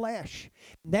for the flesh.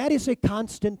 That is a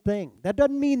constant thing. That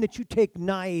doesn't mean that you take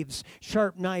knives,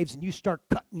 sharp knives, and you start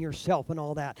cutting yourself and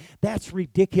all that. That's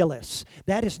ridiculous.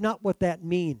 That is not what that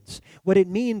means. What it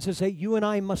means is that you and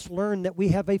I must learn that we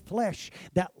have a flesh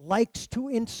that likes to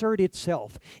insert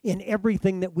itself in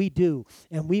everything that we do.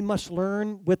 And we must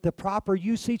learn with the proper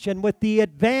usage and with the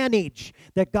advantage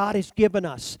that God has given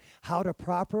us how to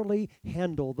properly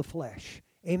handle the flesh.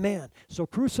 Amen. So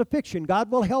crucifixion,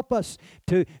 God will help us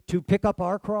to pick up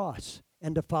our cross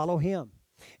and to follow Him.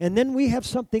 And then we have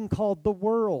something called the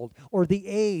world or the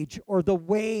age or the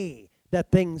way that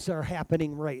things are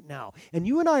happening right now. And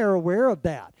you and I are aware of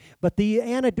that. But the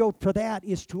antidote for that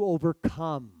is to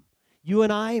overcome. You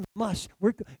and I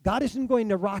God isn't going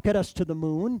to rocket us to the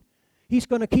moon. He's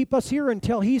going to keep us here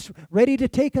until He's ready to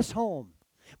take us home.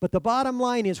 But the bottom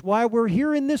line is, while we're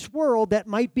here in this world that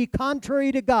might be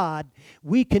contrary to God,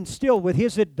 we can still, with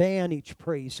His advantage,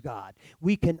 praise God,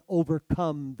 we can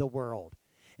overcome the world.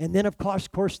 And then, of course,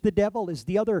 the devil is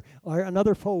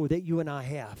another foe that you and I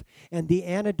have. And the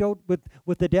antidote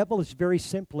with the devil is very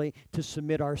simply to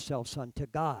submit ourselves unto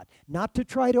God, not to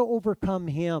try to overcome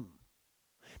him,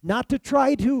 not to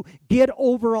try to get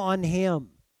over on him.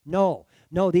 No,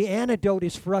 the antidote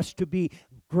is for us to be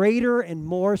greater and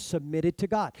more submitted to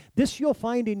God. This you'll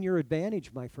find in your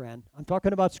advantage, my friend. I'm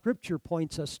talking about Scripture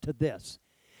points us to this.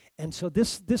 And so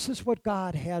this is what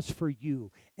God has for you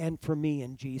and for me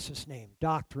in Jesus' name.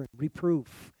 Doctrine,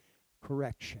 reproof,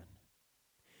 correction.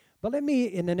 But let me,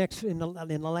 in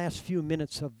the last few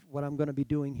minutes of what I'm going to be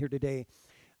doing here today,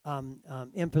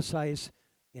 emphasize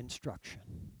instruction.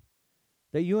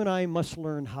 That you and I must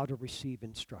learn how to receive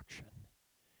instruction.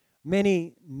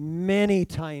 Many, many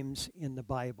times in the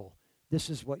Bible,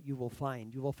 this is what you will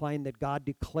find. You will find that God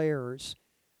declares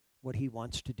what He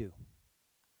wants to do.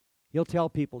 He'll tell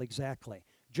people exactly.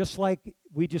 Just like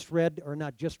we just read, or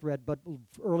not just read, but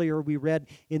earlier we read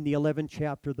in the 11th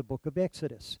chapter of the book of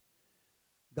Exodus.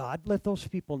 God let those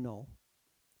people know.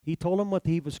 He told them what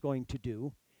he was going to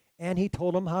do, and he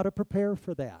told them how to prepare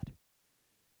for that.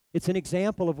 It's an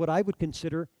example of what I would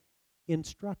consider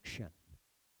instruction.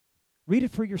 Read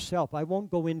it for yourself. I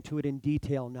won't go into it in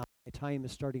detail now. My time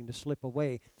is starting to slip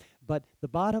away. But the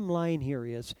bottom line here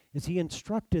is he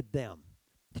instructed them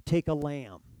to take a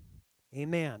lamb.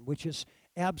 Amen. Which is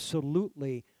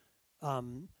absolutely a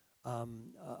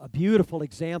beautiful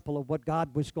example of what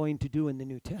God was going to do in the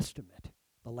New Testament.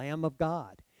 The Lamb of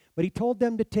God. But he told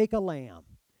them to take a lamb.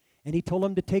 And he told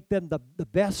them to take them the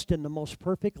best and the most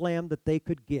perfect lamb that they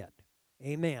could get.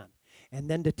 Amen. And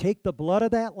then to take the blood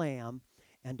of that lamb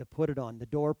and to put it on the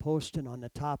doorpost and on the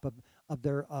top of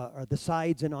their, or the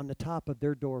sides and on the top of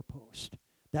their doorpost.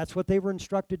 That's what they were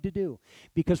instructed to do.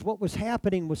 Because what was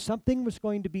happening was something was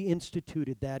going to be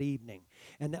instituted that evening,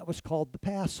 and that was called the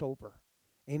Passover.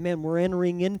 Amen. We're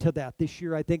entering into that this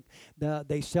year. I think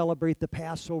they celebrate the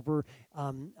Passover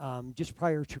just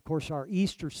prior to, of course, our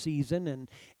Easter season,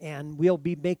 and we'll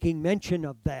be making mention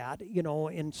of that,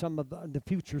 in some of the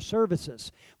future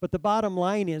services. But the bottom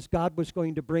line is God was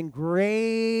going to bring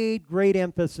great, great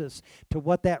emphasis to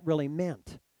what that really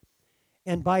meant.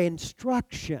 And by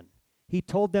instruction, he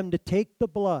told them to take the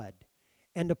blood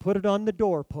and to put it on the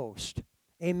doorpost.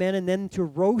 Amen. And then to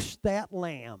roast that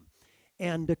lamb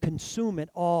and to consume it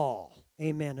all.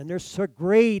 Amen. And there's a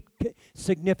great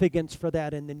significance for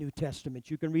that in the New Testament.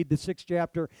 You can read the 6th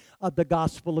chapter of the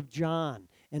Gospel of John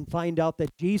and find out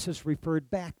that Jesus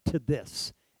referred back to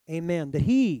this. Amen. That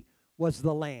he was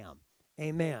the lamb.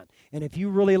 Amen. And if you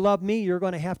really love me, you're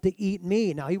going to have to eat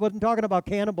me. Now, he wasn't talking about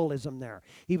cannibalism there.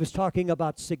 He was talking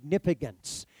about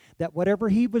significance. That whatever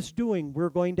he was doing, we're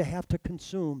going to have to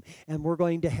consume, and we're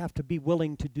going to have to be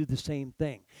willing to do the same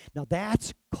thing. Now,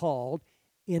 that's called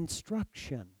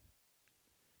instruction.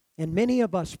 And many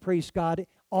of us, praise God,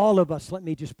 all of us, let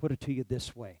me just put it to you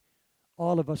this way.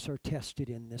 All of us are tested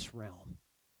in this realm.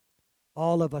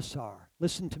 All of us are.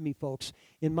 Listen to me, folks.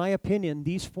 In my opinion,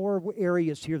 these 4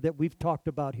 areas here that we've talked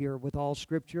about here with all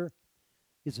Scripture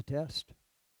is a test.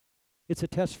 It's a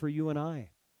test for you and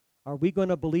I. Are we going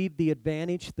to believe the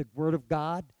advantage, the Word of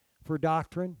God, for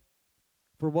doctrine,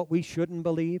 for what we shouldn't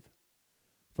believe,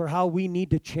 for how we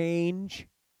need to change,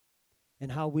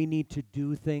 and how we need to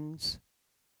do things?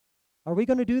 Are we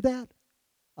going to do that?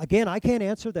 Again, I can't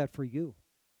answer that for you.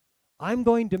 I'm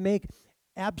going to make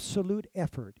absolute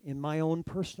effort in my own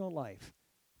personal life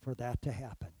for that to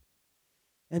happen.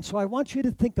 And so I want you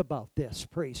to think about this,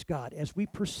 praise God, as we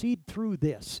proceed through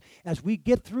this, as we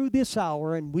get through this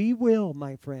hour, and we will,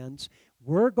 my friends,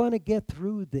 we're going to get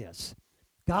through this.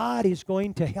 God is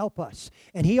going to help us,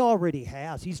 and he already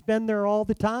has. He's been there all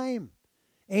the time.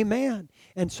 Amen.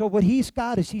 And so what he's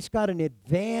got is he's got an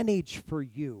advantage for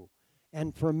you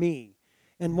and for me.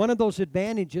 And one of those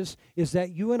advantages is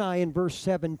that you and I in verse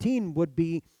 17 would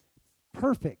be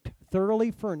perfect,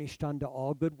 thoroughly furnished unto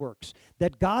all good works.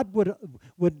 That God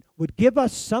would give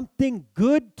us something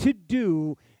good to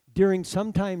do during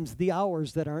sometimes the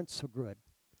hours that aren't so good.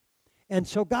 And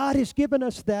so God has given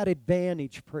us that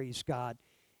advantage, praise God,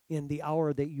 in the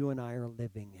hour that you and I are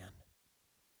living in.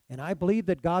 And I believe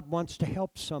that God wants to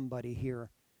help somebody here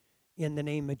in the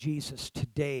name of Jesus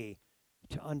today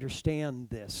to understand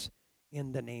this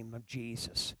in the name of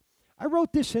Jesus. I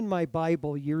wrote this in my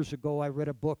Bible years ago. I read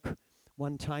a book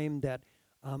one time that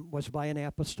was by an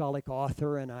apostolic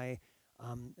author, and I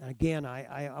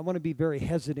want to be very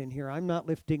hesitant here. I'm not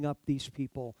lifting up these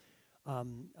people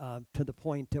to the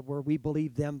point that where we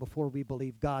believe them before we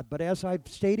believe God. But as I've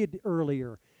stated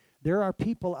earlier, there are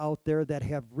people out there that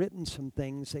have written some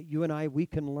things that you and I, we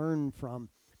can learn from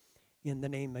in the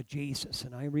name of Jesus.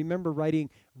 And I remember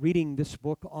reading this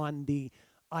book on the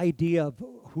idea of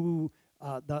who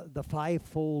the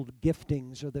fivefold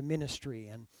giftings or the ministry.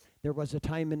 And there was a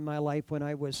time in my life when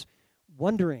I was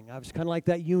wondering. I was kind of like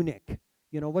that eunuch.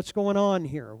 What's going on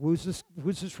here? Who's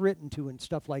this written to and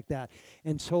stuff like that.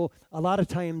 And so a lot of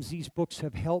times these books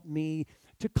have helped me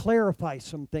to clarify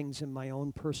some things in my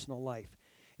own personal life.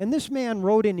 And this man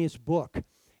wrote in his book,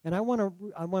 and I want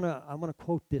to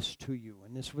quote this to you.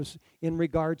 And this was in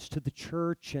regards to the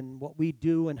church and what we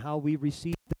do and how we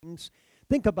receive things.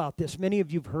 Think about this. Many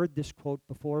of you have heard this quote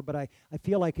before, but I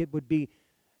feel like it would be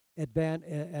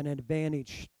an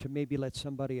advantage to maybe let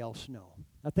somebody else know.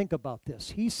 Now think about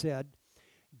this. He said,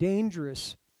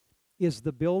 "Dangerous is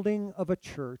the building of a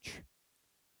church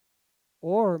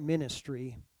or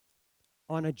ministry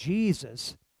on a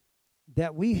Jesus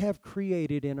that we have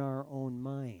created in our own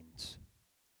minds,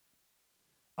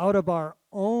 out of our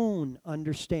own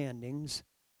understandings,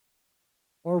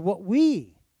 or what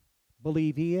we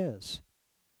believe he is,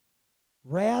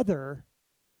 rather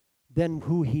than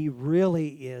who He really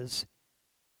is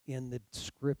in the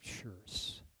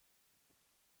Scriptures.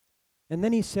 And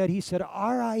then he said,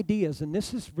 our ideas, and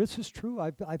this is true,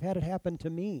 I've had it happen to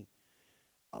me.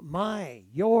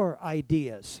 Your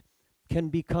ideas can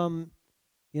become,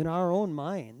 in our own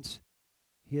minds,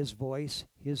 His voice,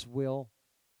 His will,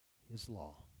 His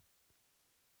law.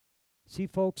 See,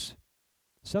 folks,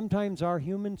 sometimes our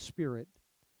human spirit,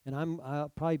 and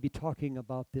I'll probably be talking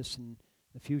about this in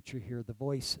the future here, the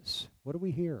voices. What do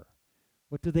we hear?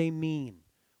 What do they mean?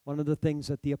 One of the things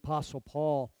that the Apostle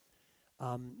Paul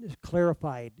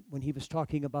clarified when he was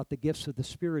talking about the gifts of the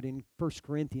Spirit in 1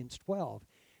 Corinthians 12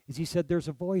 is he said there's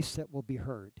a voice that will be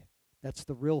heard. That's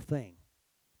the real thing.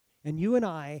 And you and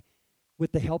I,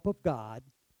 with the help of God,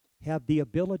 have the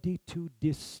ability to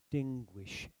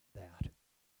distinguish that.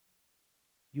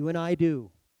 You and I do.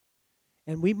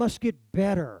 And we must get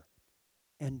better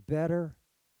and better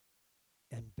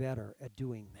and better at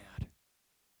doing that.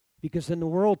 Because in the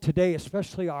world today,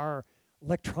 especially our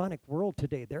electronic world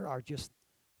today, there are just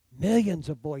millions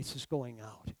of voices going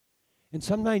out. And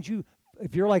sometimes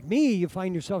if you're like me, you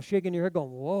find yourself shaking your head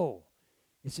going, whoa,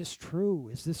 is this true?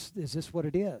 Is this what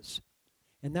it is?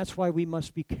 And that's why we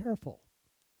must be careful.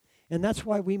 And that's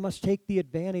why we must take the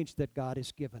advantage that God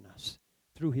has given us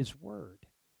through His Word.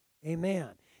 Amen.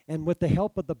 And with the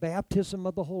help of the baptism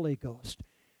of the Holy Ghost.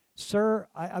 Sir,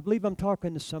 I believe I'm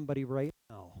talking to somebody right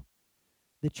now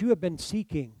that you have been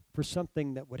seeking for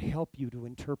something that would help you to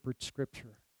interpret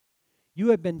Scripture. You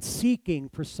have been seeking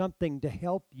for something to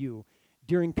help you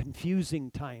during confusing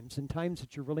times and times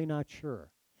that you're really not sure.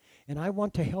 And I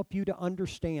want to help you to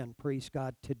understand, praise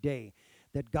God, today,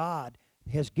 that God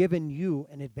has given you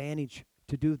an advantage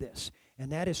to do this.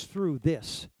 And that is through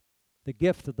this, the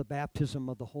gift of the baptism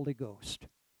of the Holy Ghost.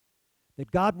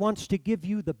 That God wants to give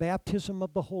you the baptism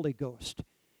of the Holy Ghost.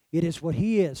 It is what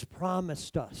He has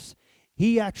promised us.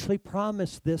 He actually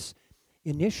promised this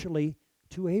initially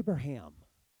to Abraham.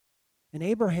 And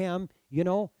Abraham,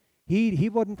 he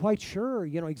wasn't quite sure,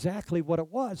 exactly what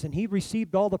it was. And he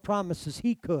received all the promises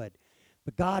he could.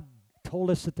 But God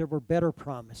told us that there were better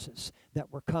promises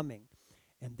that were coming.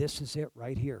 And this is it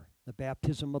right here, the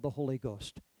baptism of the Holy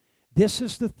Ghost. This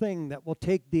is the thing that will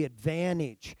take the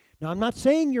advantage. Now, I'm not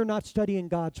saying you're not studying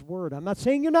God's Word. I'm not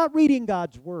saying you're not reading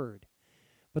God's Word.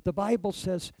 But the Bible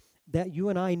says that you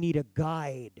and I need a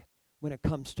guide when it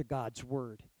comes to God's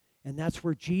Word. And that's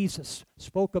where Jesus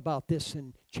spoke about this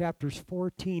in chapters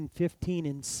 14, 15,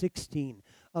 and 16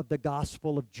 of the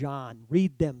Gospel of John.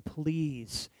 Read them,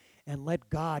 please, and let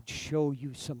God show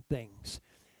you some things.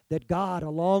 That God,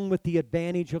 along with the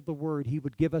advantage of the Word, He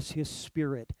would give us His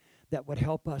Spirit that would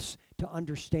help us to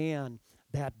understand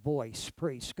that voice,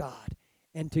 praise God,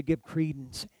 and to give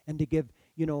credence and to give,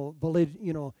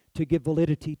 to give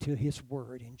validity to His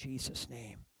Word in Jesus'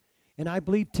 name. And I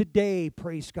believe today,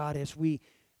 praise God, as we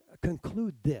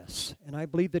conclude this, and I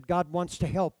believe that God wants to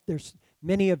help. There's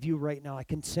many of you right now, I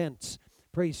can sense,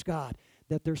 praise God,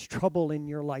 that there's trouble in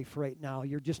your life right now.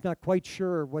 You're just not quite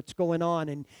sure what's going on,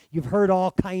 and you've heard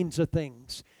all kinds of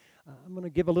things. I'm going to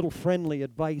give a little friendly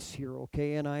advice here,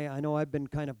 okay? And I know I've been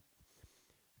kind of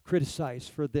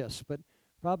criticized for this, but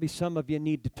probably some of you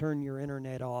need to turn your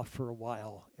internet off for a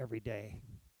while every day.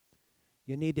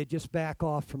 You need to just back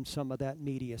off from some of that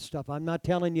media stuff. I'm not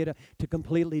telling you to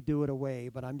completely do it away,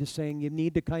 but I'm just saying you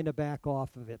need to kind of back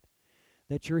off of it.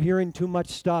 That you're hearing too much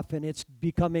stuff and it's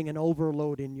becoming an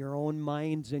overload in your own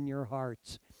minds and your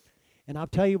hearts. And I'll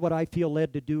tell you what I feel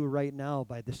led to do right now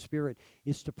by the Spirit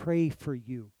is to pray for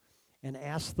you and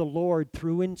ask the Lord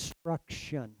through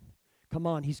instruction. Come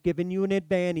on, He's given you an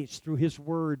advantage through His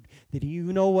Word that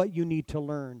you know what you need to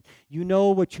learn. You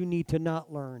know what you need to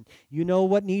not learn. You know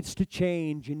what needs to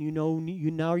change, and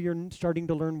now you're starting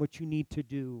to learn what you need to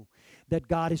do. That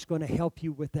God is going to help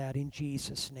you with that in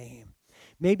Jesus' name.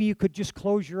 Maybe you could just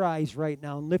close your eyes right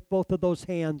now and lift both of those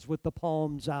hands with the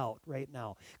palms out right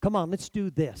now. Come on, let's do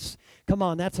this. Come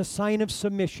on, that's a sign of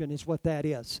submission is what that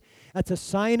is. That's a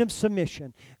sign of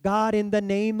submission. God, in the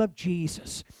name of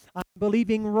Jesus, I'm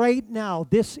believing right now,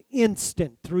 this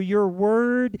instant, through your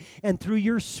Word and through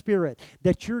your Spirit,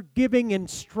 that you're giving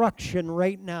instruction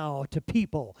right now to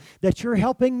people, that you're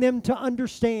helping them to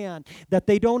understand that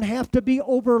they don't have to be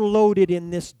overloaded in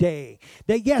this day.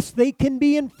 That yes, they can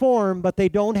be informed, but they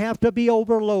don't have to be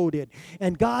overloaded.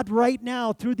 And God, right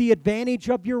now, through the advantage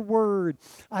of your Word,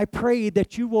 I pray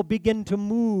that you will begin to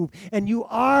move, and you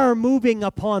are moving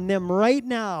upon them right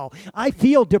now. I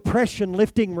feel depression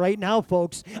lifting right now,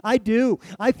 folks. I do.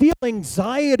 I feel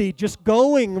anxiety just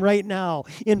going right now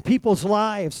in people's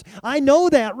lives. I know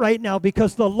that right now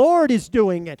because the Lord is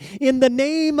doing it. In the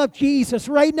name of Jesus,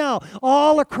 right now,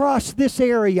 all across this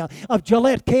area of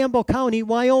Gillette, Campbell County,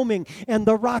 Wyoming, and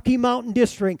the Rocky Mountain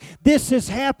District, this is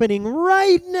happening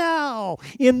right now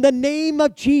in the name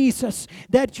of Jesus,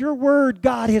 that your word,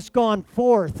 God, has gone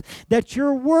forth, that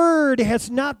your word has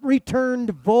not returned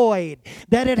void,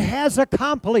 that it has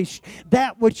accomplished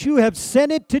that which you have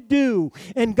sent it to do.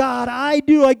 And God, I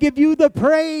give you the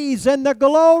praise and the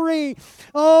glory.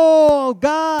 Oh,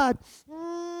 God,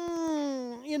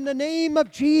 in the name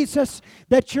of Jesus,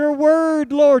 that your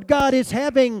word, Lord God, is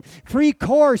having free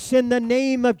course in the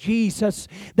name of Jesus,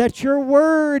 that your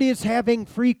word is having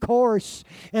free course,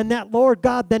 and that, Lord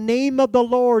God, the name of the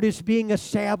Lord is being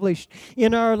established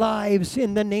in our lives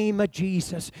in the name of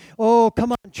Jesus. Oh,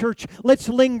 come on, church, let's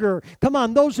linger. Come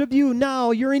on, those of you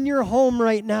now, you're in your home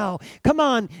right now. Come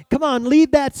on,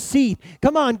 leave that seat.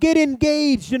 Come on, get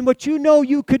engaged in what you know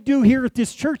you could do here at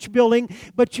this church building,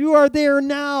 but you are there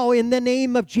now in the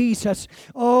name of Jesus.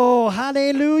 Oh,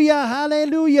 hallelujah,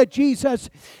 hallelujah, Jesus.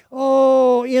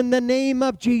 Oh, in the name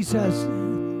of Jesus.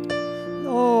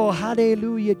 Oh,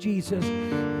 hallelujah, Jesus.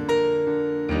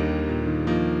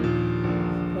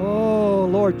 Oh,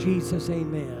 Lord Jesus,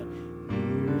 amen.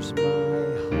 Here's my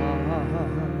heart,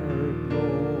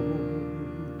 Lord.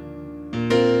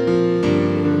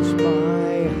 Here's my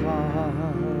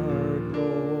heart,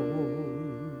 Lord.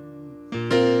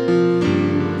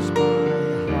 Here's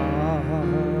my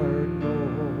heart,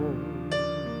 Lord.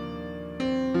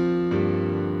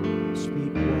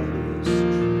 Speak what is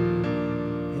true.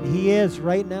 And He is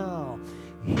right now.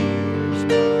 Here's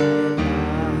my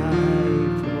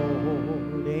life,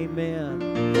 Lord. Amen.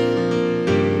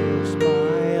 Here's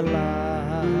my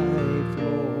life,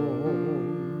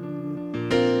 Lord.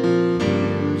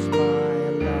 Here's my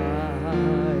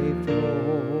life,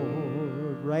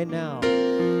 Lord. Right now,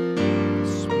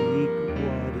 speak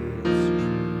what is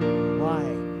true. Why?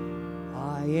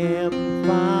 I am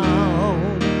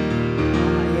found. I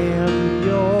am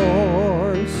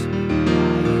yours. I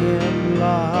am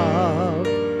loved.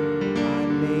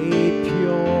 I'm made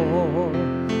pure.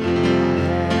 I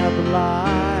have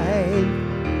life.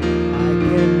 I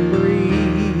can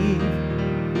breathe.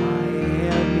 I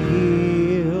am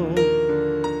healed.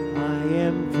 I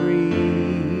am free.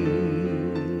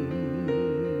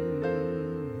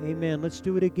 Amen. Let's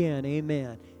do it again.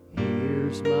 Amen.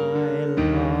 Here's my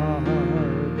heart,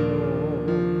 Lord.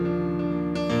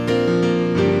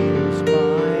 Here's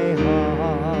my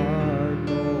heart,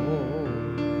 Lord.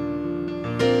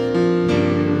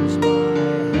 Here's my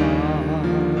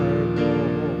heart,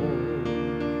 Lord.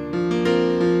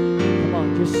 Come on,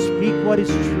 just speak what is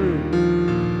true.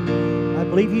 I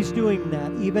believe He's doing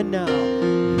that even now.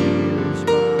 Here's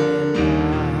my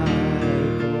life,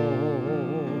 Lord.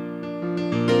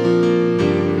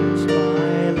 Here's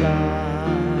my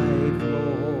life,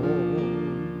 Lord.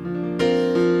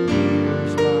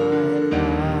 Here's my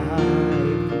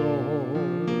life,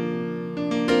 Lord.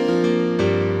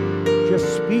 Just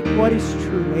speak what is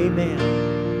true. Amen.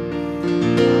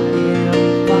 I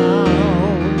am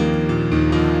found.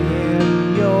 I am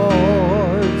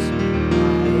yours. I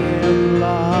am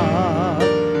loved.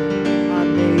 I'm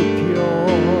made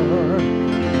pure.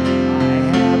 I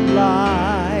have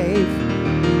life.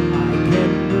 I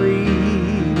can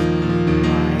breathe.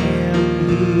 I am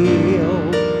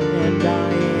healed. And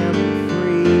I am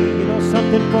free. You know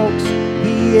something, folks?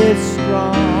 He is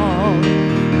strong.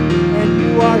 And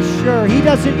you are sure. He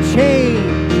doesn't change.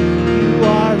 You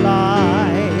are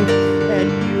life, and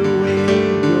you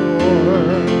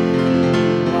endure.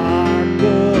 You are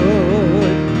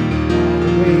good,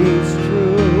 always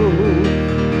true.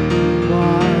 You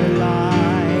are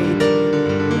light,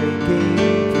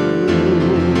 breaking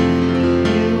through.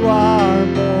 You are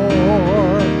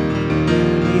more than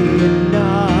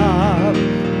enough,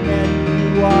 and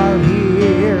you are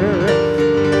here,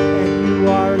 and you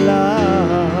are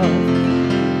love.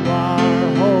 You are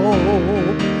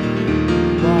hope.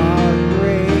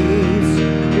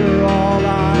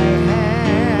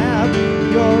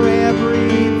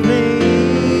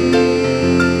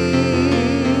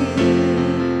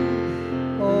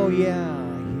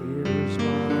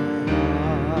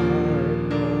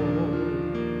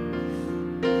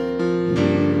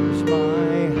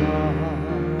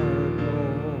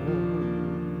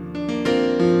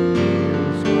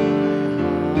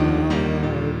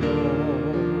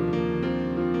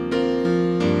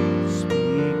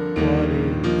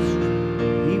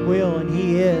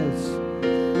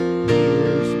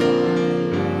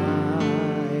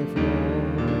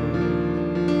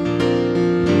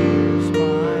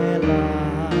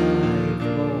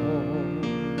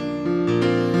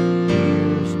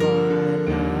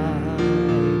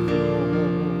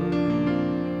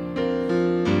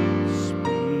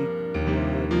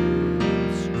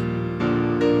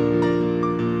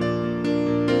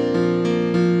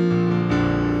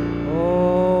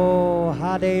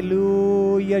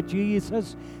 Hallelujah,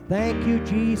 Jesus. Thank you,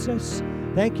 Jesus.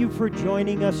 Thank you for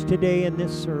joining us today in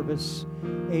this service.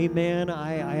 Amen.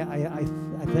 I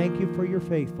thank you for your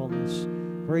faithfulness.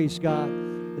 Praise God.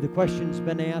 The question's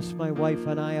been asked, my wife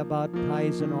and I, about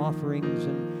tithes and offerings,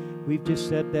 and we've just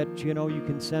said that, you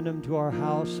can send them to our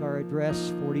house, our address,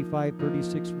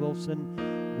 4536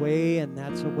 Wilson Way, and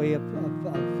that's a way of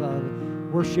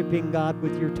worshiping God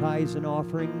with your tithes and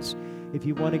offerings. If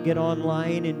you want to get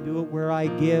online and do it where I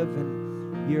give,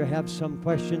 and you have some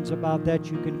questions about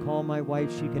that, you can call my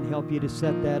wife. She can help you to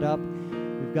set that up.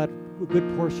 We've got a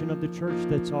good portion of the church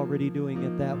that's already doing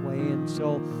it that way. And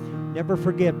so never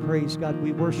forget, praise God,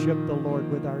 we worship the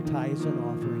Lord with our tithes and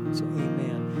offerings.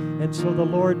 Amen. And so the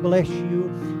Lord bless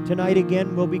you. Tonight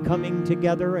again, we'll be coming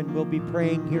together and we'll be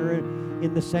praying here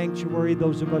in the sanctuary,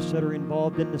 those of us that are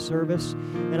involved in the service.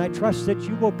 And I trust that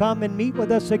you will come and meet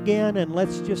with us again, and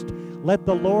let's just let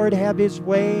the Lord have His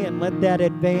way and let that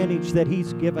advantage that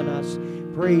He's given us,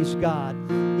 praise God,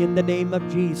 in the name of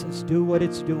Jesus, do what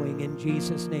it's doing in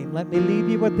Jesus' name. Let me leave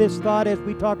you with this thought as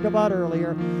we talked about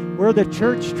earlier. We're the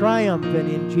church triumphant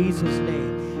in Jesus'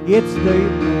 name. It's the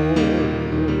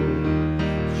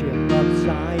ship of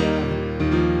Zion.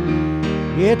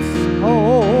 It's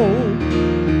hope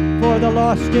for the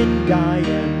lost and dying.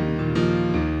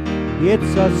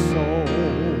 It's a soul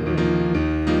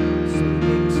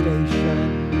saving station.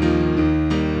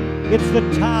 It's the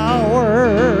tower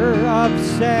of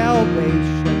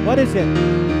salvation. What is it?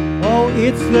 Oh,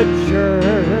 it's the church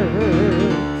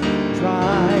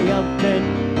triumphant,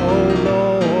 oh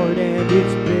Lord, and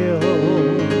it's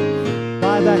built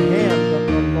by the hand of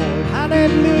the Lord.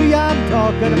 Hallelujah, I'm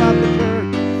talking about the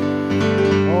church.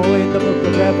 Oh, in the book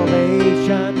of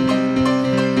Revelation,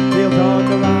 built on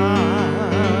the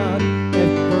rock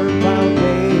and firm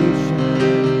foundation,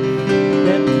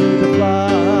 been through the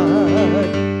flood,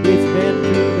 it's been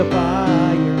through the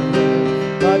fire,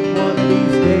 but one of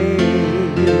these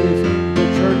days the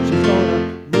church is gonna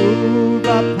move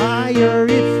up higher.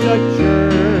 It's the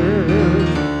church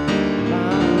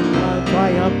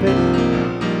triumphant,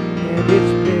 and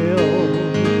it's built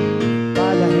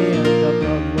by the hand of the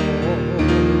Lord.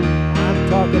 I'm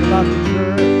talking about the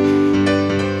church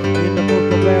in the book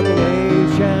of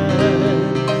Revelation.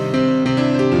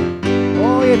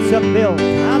 Oh, it's a built,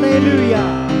 hallelujah.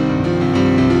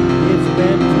 It's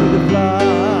been through the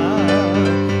flood,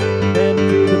 been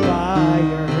through the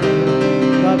fire,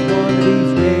 but one of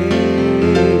these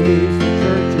days the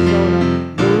church is gonna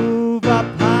move up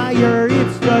higher.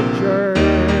 It's the church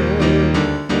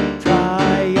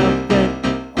triumphant,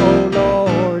 oh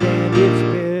Lord, and it's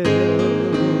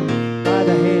built by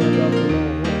the hand of the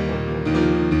Lord.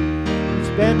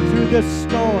 It's been through the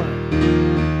storm,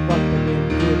 but the wind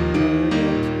couldn't turn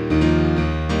it.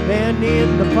 Been in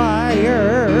the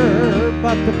fire,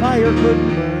 but the fire couldn't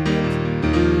burn it.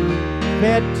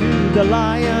 Fed to the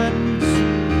lions,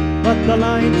 but the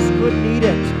lions couldn't eat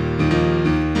it.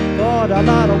 Fought a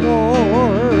lot of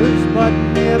wars, but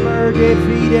never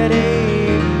defeated.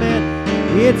 Amen.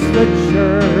 It's the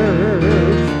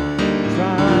church